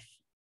CSF.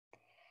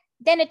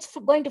 Then it's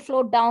going to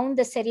flow down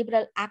the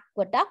cerebral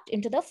aqueduct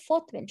into the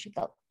fourth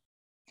ventricle.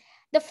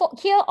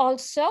 Here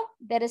also,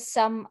 there is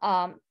some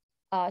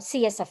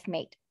CSF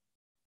made.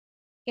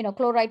 You know,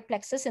 chloride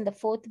plexus in the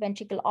fourth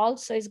ventricle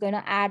also is going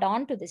to add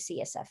on to the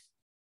CSF.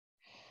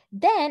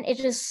 Then it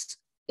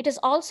is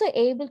also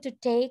able to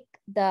take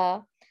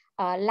the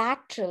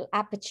lateral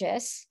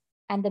apertures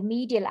and the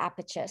medial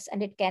apertures,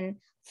 and it can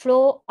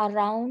flow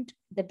around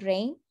the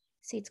brain.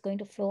 See, it's going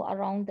to flow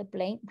around the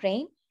brain,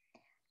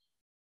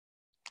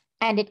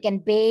 and it can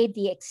bathe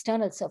the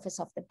external surface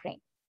of the brain.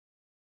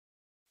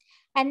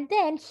 And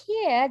then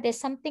here, there's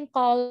something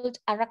called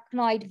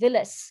arachnoid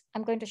villus.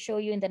 I'm going to show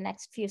you in the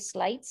next few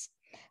slides,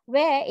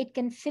 where it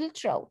can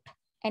filter out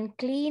and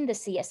clean the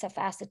CSF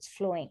as it's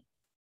flowing.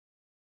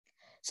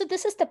 So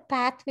this is the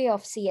pathway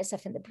of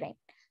CSF in the brain.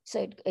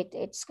 So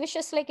it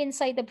squishes like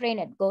inside the brain,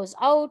 it goes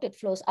out, it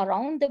flows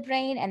around the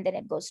brain, and then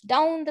it goes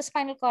down the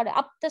spinal cord,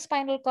 up the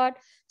spinal cord.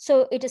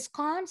 So it is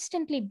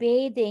constantly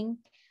bathing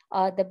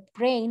the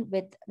brain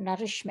with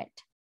nourishment.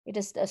 It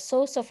is the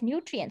source of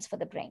nutrients for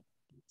the brain.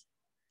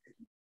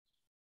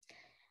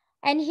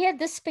 And here,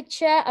 this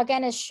picture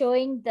again is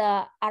showing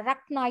the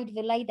arachnoid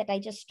villi that I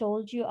just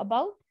told you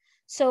about.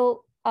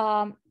 So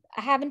I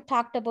haven't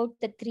talked about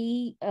the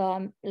 3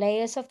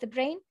 layers of the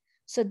brain.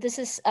 So this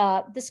is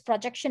this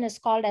projection is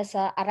called as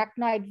a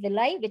arachnoid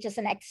villi, which is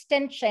an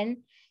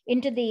extension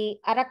into the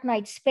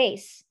arachnoid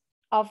space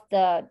of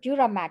the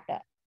dura mater.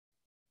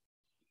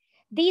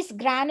 These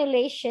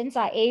granulations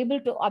are able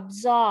to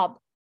absorb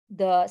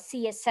the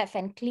CSF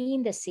and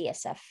clean the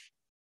CSF.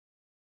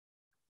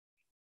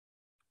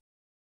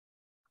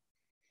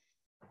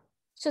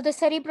 So the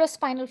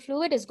cerebrospinal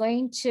fluid is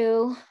going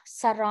to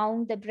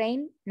surround the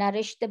brain,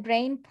 nourish the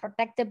brain,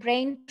 protect the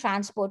brain,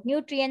 transport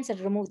nutrients, and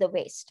remove the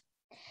waste.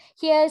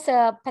 Here's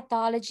a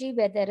pathology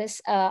where there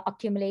is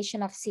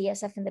accumulation of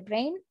CSF in the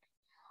brain.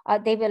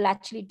 They will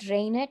actually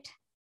drain it.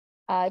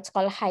 It's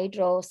called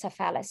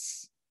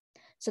hydrocephalus.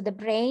 So the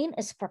brain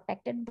is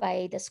protected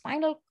by the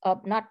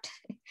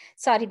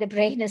the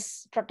brain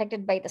is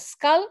protected by the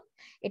skull.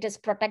 It is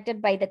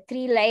protected by the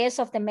 3 layers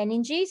of the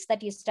meninges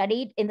that you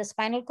studied in the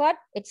spinal cord.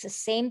 It's the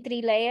same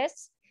 3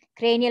 layers,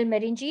 cranial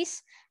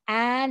meninges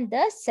and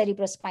the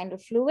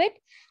cerebrospinal fluid.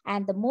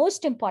 And the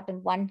most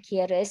important one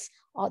here is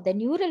the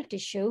neural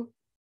tissue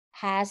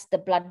has the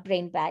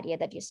blood-brain barrier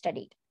that you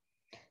studied.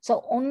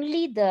 So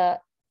only the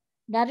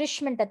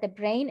nourishment that the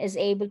brain is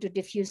able to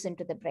diffuse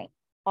into the brain.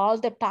 All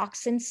the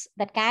toxins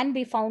that can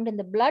be found in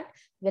the blood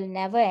will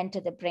never enter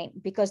the brain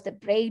because the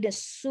brain is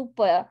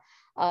super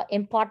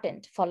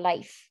important for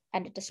life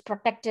and it is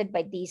protected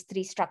by these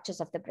 3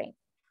 structures of the brain.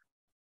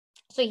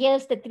 So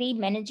here's the 3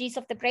 meninges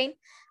of the brain.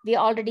 We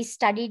already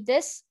studied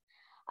this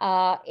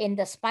in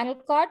the spinal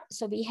cord.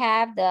 So we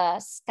have the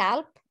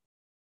scalp,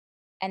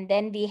 and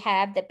then we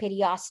have the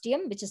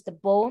periosteum, which is the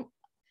bone,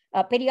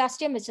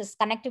 periosteum, which is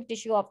connective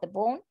tissue of the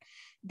bone.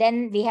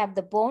 Then we have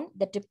the bone,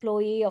 the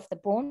diploe of the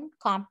bone,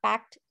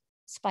 compact,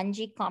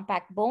 spongy,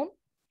 compact bone.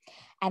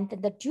 And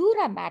then the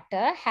dura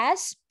mater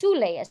has 2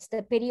 layers,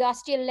 the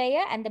periosteal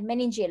layer and the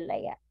meningeal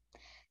layer.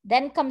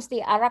 Then comes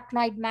the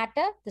arachnoid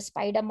matter, the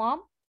spider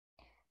mom.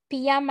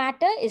 Pia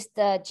mater is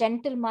the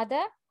gentle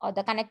mother or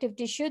the connective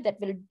tissue that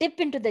will dip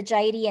into the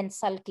gyri and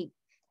sulci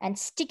and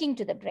sticking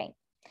to the brain.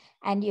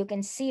 And you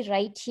can see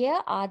right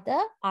here are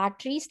the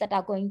arteries that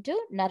are going to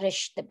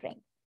nourish the brain.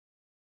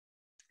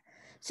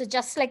 So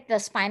just like the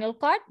spinal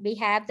cord, we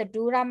have the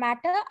dura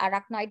mater,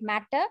 arachnoid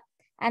matter,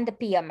 and the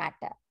pia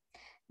mater.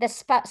 The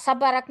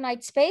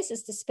subarachnoid space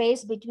is the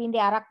space between the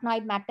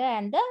arachnoid matter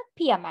and the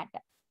pia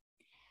mater.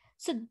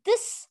 So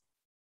this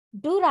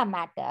dura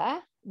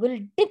mater will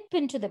dip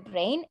into the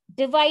brain,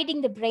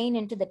 dividing the brain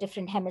into the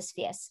different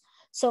hemispheres.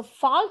 So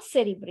false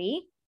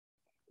cerebri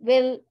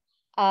will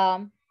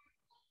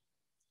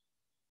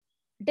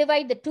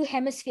divide the 2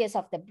 hemispheres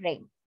of the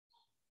brain.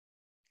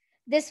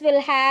 This will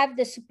have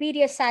the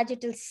superior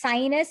sagittal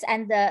sinus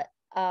and the,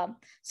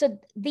 so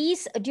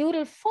these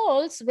dural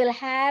folds will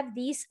have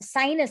these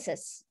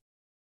sinuses.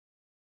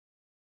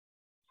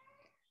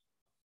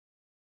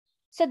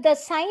 So the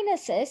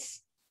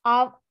sinuses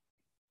are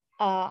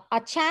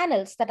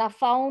channels that are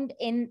found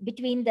in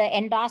between the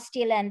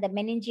endosteal and the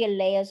meningeal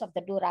layers of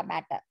the dura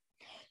mater.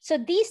 So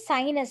these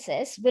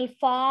sinuses will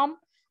form,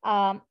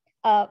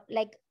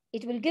 like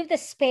it will give the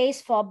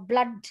space for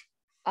blood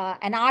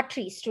and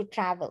arteries to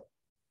travel.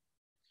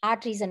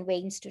 Arteries and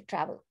veins to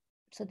travel.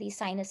 So these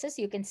sinuses,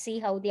 you can see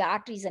how the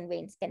arteries and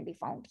veins can be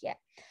found here.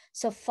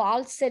 So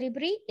false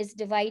cerebri is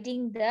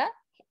dividing the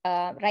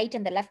right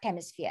and the left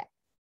hemisphere.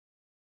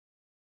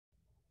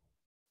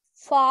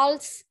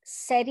 False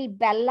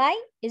cerebelli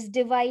is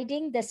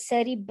dividing the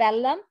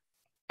cerebellum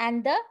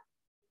and the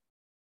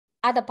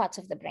other parts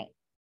of the brain.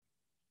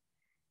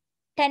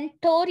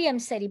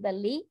 Tentorium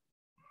cerebelli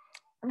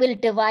will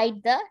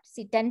divide the,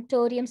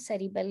 tentorium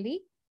cerebelli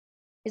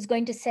is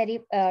going to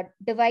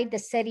divide the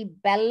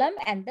cerebellum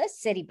and the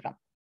cerebrum.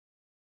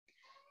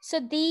 So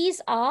these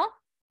are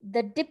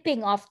the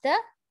dipping of the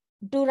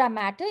dura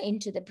mater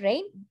into the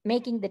brain,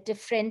 making the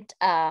different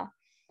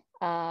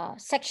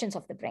sections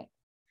of the brain.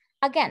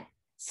 Again,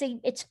 see,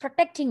 it's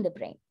protecting the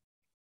brain.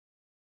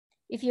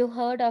 If you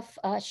heard of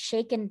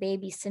shaken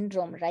baby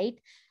syndrome, right?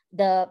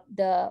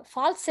 The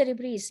false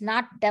cerebri is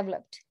not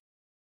developed.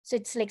 So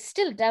it's like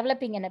still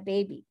developing in a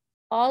baby.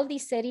 All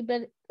these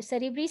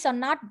cerebris are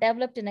not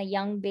developed in a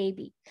young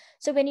baby.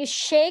 So when you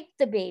shake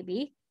the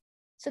baby,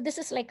 so this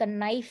is like a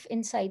knife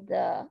inside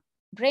the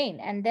brain,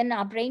 and then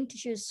our brain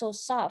tissue is so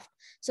soft.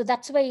 So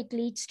that's why it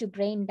leads to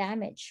brain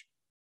damage.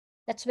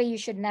 That's why you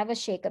should never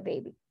shake a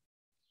baby.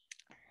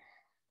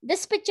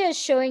 This picture is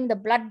showing the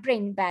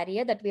blood-brain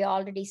barrier that we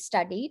already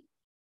studied.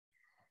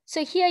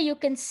 So here you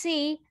can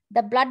see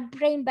the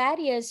blood-brain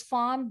barrier is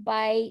formed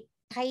by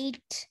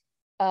tight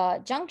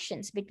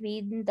junctions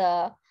between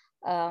the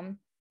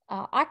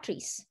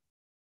arteries.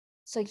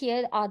 So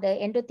here are the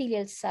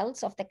endothelial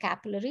cells of the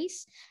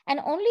capillaries, and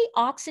only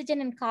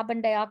oxygen and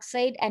carbon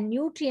dioxide and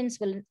nutrients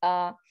will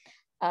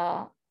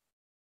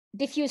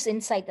diffuse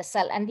inside the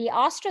cell, and the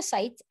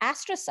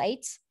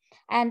astrocytes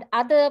and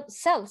other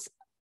cells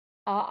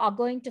are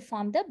going to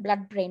form the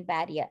blood-brain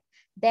barrier.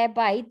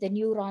 Thereby, the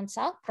neurons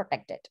are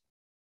protected.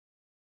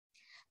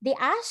 The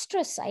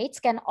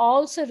astrocytes can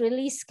also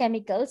release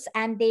chemicals,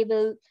 and they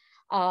will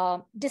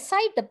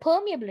decide the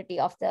permeability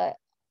of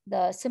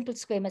the simple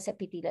squamous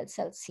epithelial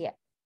cells here.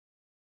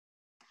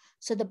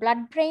 So the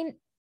blood-brain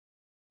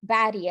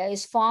barrier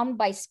is formed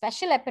by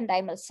special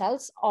ependymal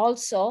cells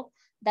also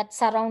that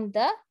surround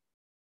the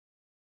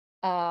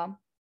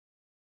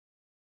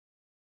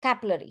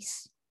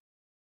capillaries.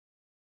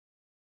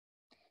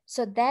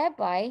 So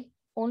thereby,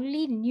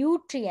 only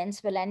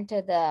nutrients will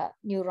enter the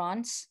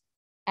neurons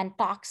and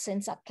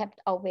toxins are kept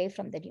away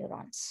from the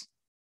neurons.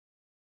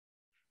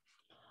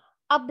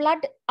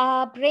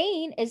 Our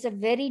brain is a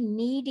very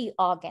needy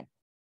organ.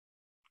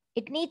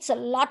 It needs a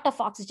lot of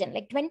oxygen,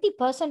 like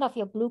 20% of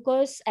your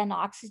glucose and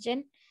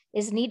oxygen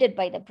is needed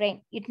by the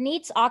brain. It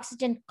needs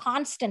oxygen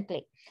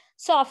constantly.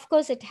 So of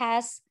course it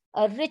has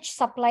a rich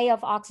supply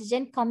of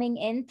oxygen coming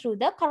in through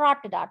the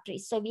carotid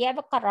arteries. So we have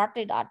a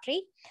carotid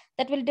artery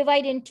that will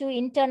divide into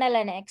internal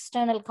and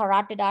external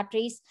carotid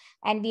arteries,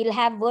 and we'll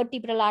have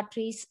vertebral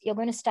arteries. You're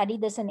going to study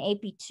this in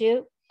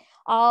AP2.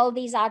 All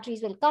these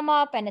arteries will come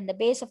up, and in the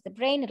base of the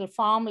brain, it'll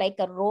form like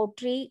a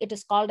rotary. It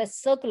is called a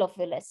circle of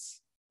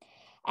Willis.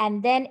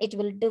 And then it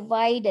will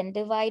divide and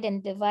divide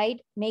and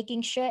divide,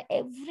 making sure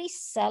every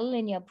cell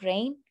in your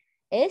brain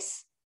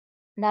is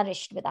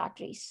nourished with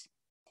arteries.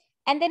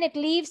 And then it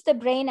leaves the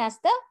brain as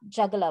the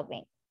jugular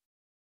vein.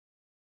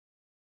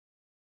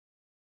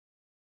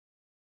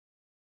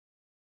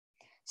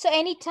 So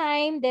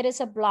anytime there is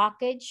a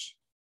blockage,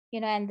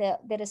 and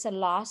there is a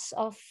loss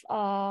of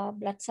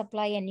blood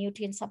supply and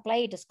nutrient supply,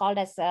 it is called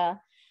as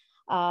a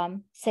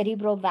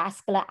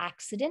cerebrovascular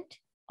accident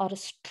or a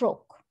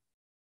stroke.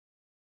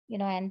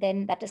 And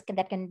then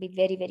that can be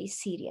very, very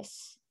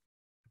serious.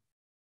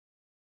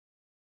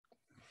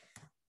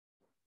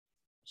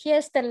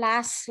 Here's the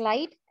last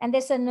slide, and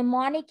there's a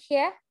mnemonic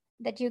here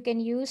that you can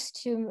use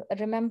to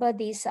remember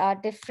these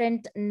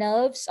different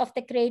nerves of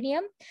the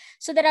cranium.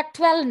 So there are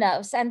 12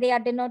 nerves, and they are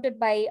denoted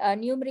by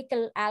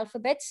numerical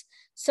alphabets.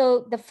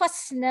 So the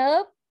first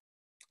nerve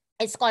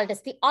is called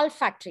as the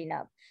olfactory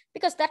nerve,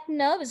 because that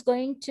nerve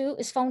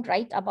is found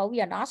right above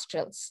your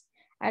nostrils,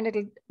 and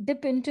it'll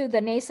dip into the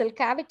nasal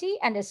cavity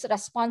and is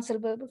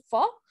responsible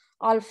for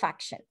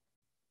olfaction.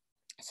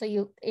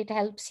 So it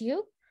helps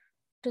you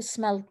to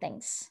smell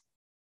things,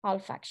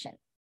 olfaction.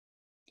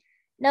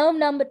 Nerve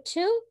number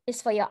 2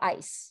 is for your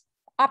eyes,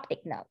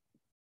 optic nerve.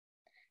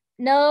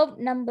 Nerve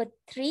number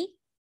 3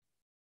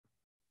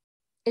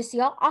 is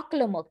your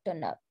oculomotor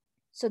nerve.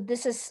 So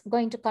this is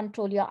going to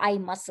control your eye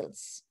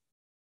muscles.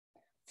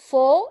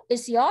 4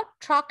 is your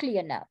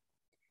trochlear nerve.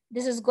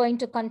 This is going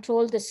to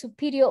control the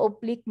superior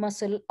oblique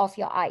muscle of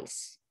your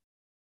eyes.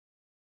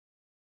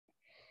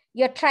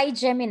 Your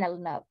trigeminal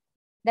nerve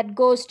that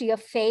goes to your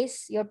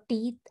face, your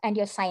teeth, and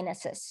your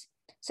sinuses.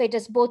 So it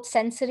is both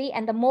sensory,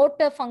 and the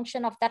motor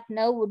function of that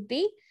nerve would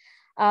be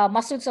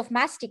muscles of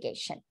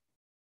mastication.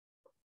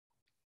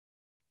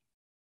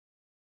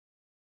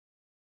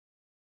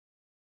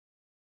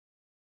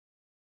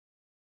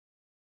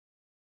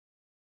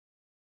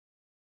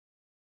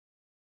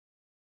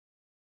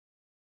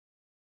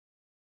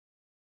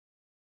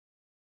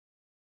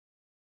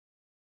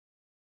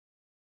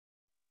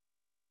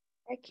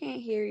 I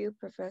can't hear you,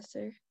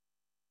 Professor.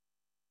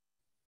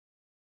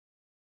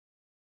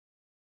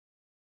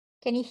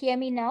 Can you hear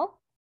me now?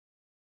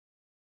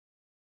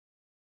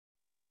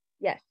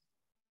 Yes.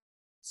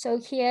 So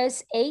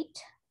here's 8.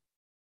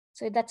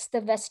 So that's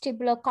the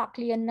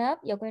vestibulocochlear nerve.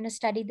 You're going to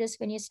study this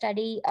when you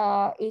study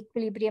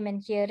equilibrium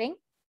and hearing.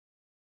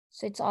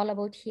 So it's all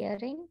about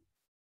hearing.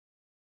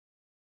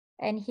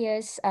 And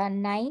here's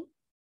 9.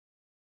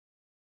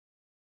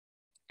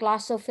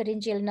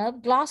 Glossopharyngeal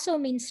nerve. Glosso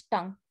means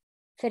tongue.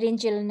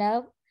 Pharyngeal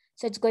nerve.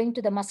 So it's going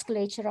to the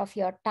musculature of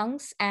your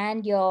tongues,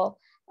 and your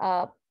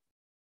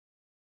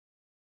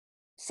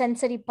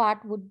sensory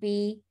part would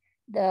be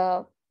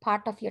the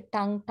part of your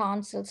tongue,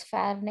 tonsils,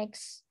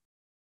 pharynx.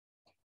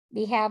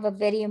 We have a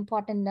very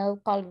important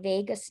nerve called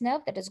vagus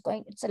nerve that is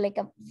it's like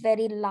a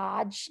very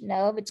large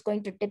nerve. It's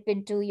going to dip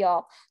into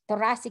your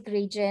thoracic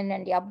region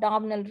and the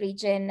abdominal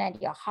region and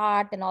your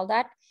heart and all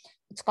that.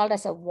 It's called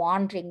as a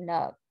wandering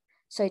nerve.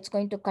 So it's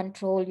going to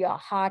control your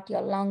heart,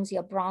 your lungs,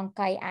 your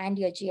bronchi, and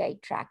your GI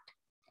tract.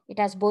 It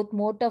has both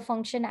motor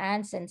function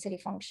and sensory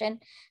function.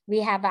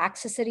 We have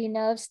accessory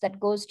nerves that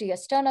goes to your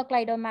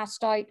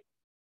sternocleidomastoid,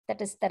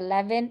 that is the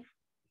 11.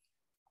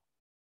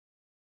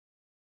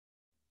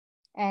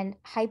 And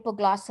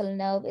hypoglossal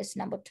nerve is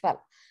number 12.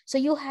 So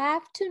you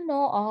have to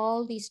know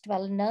all these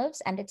 12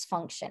 nerves and its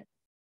function.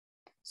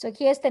 So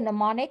here's the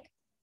mnemonic.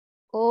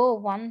 Oh,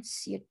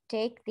 once you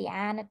take the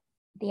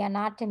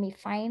anatomy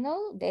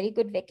final, very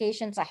good,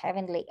 vacations are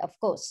heavenly, of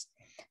course.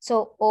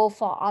 So O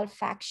for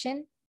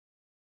olfaction,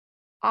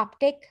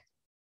 optic,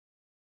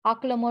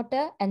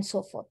 oculomotor, and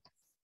so forth.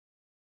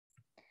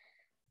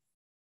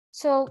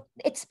 So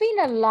it's been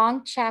a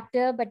long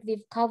chapter, but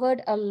we've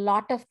covered a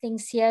lot of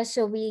things here.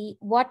 So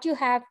what you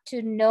have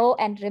to know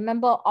and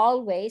remember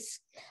always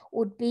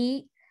would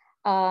be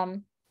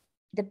the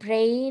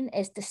brain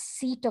is the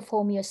seat of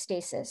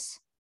homeostasis.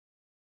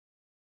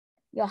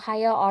 Your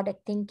higher order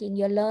thinking,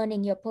 your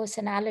learning, your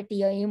personality,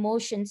 your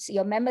emotions,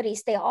 your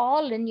memories, they're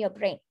all in your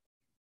brain.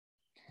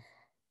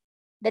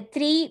 The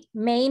 3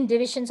 main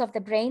divisions of the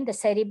brain, the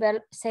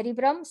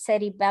cerebrum,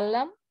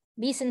 cerebellum,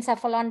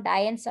 mesencephalon,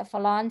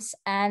 diencephalons,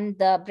 and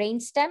the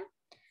brainstem,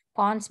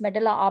 pons,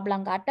 medulla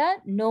oblongata,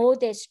 know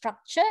their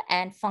structure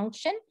and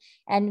function,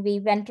 and we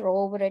went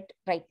over it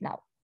right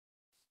now.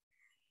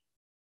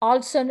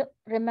 Also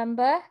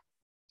remember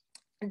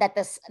that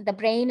the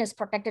brain is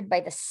protected by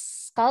the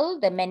skull,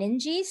 the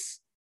meninges,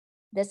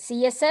 the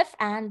CSF,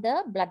 and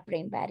the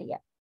blood-brain barrier.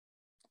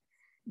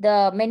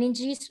 The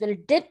meninges will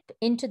dip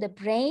into the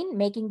brain,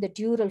 making the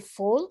dural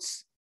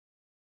folds.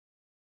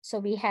 So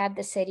we have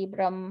the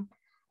cerebrum,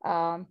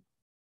 the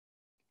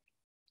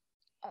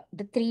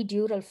 3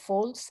 dural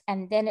folds,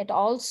 and then it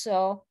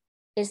also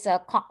is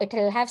it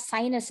will have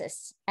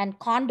sinuses and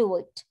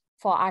conduit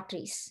for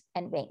arteries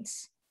and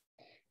veins.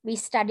 We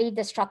studied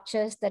the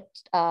structures that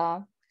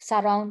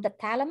surround the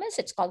thalamus.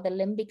 It's called the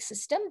limbic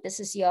system. This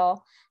is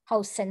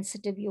how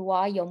sensitive you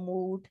are, your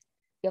mood,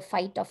 your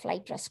fight or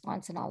flight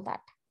response, and all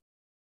that.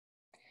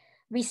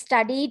 We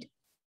studied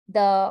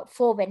the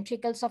 4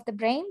 ventricles of the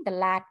brain, the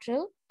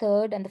lateral,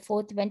 third, and the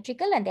fourth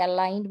ventricle, and they're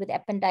lined with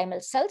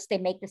ependymal cells. They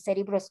make the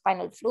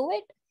cerebrospinal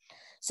fluid.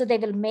 So they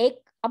will make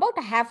about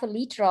a half a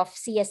liter of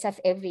CSF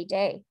every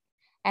day.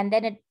 And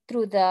then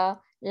through the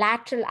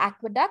lateral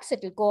aqueducts, it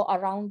will go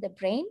around the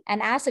brain.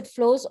 And as it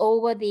flows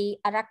over the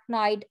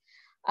arachnoid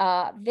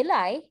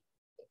villi,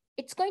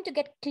 it's going to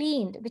get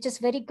cleaned, which is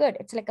very good.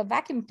 It's like a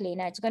vacuum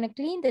cleaner. It's going to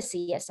clean the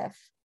CSF.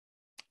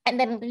 And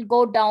then it will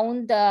go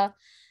down the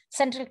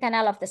central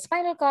canal of the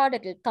spinal cord.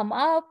 It will come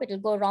up. It will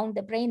go around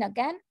the brain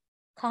again,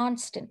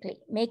 constantly,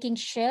 making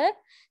sure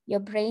your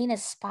brain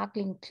is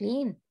sparkling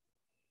clean.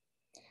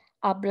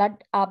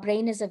 Our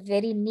brain is a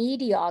very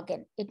needy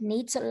organ. It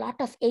needs a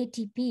lot of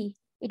ATP.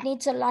 It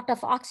needs a lot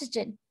of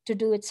oxygen to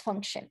do its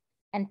function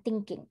and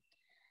thinking.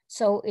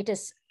 So it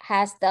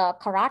has the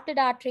carotid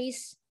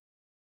arteries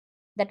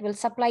that will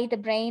supply the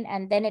brain,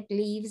 and then it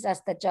leaves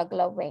as the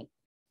jugular vein.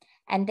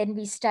 And then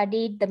we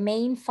studied the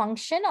main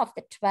function of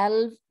the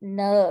 12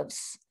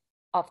 nerves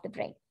of the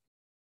brain.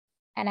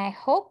 And I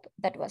hope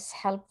that was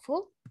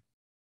helpful.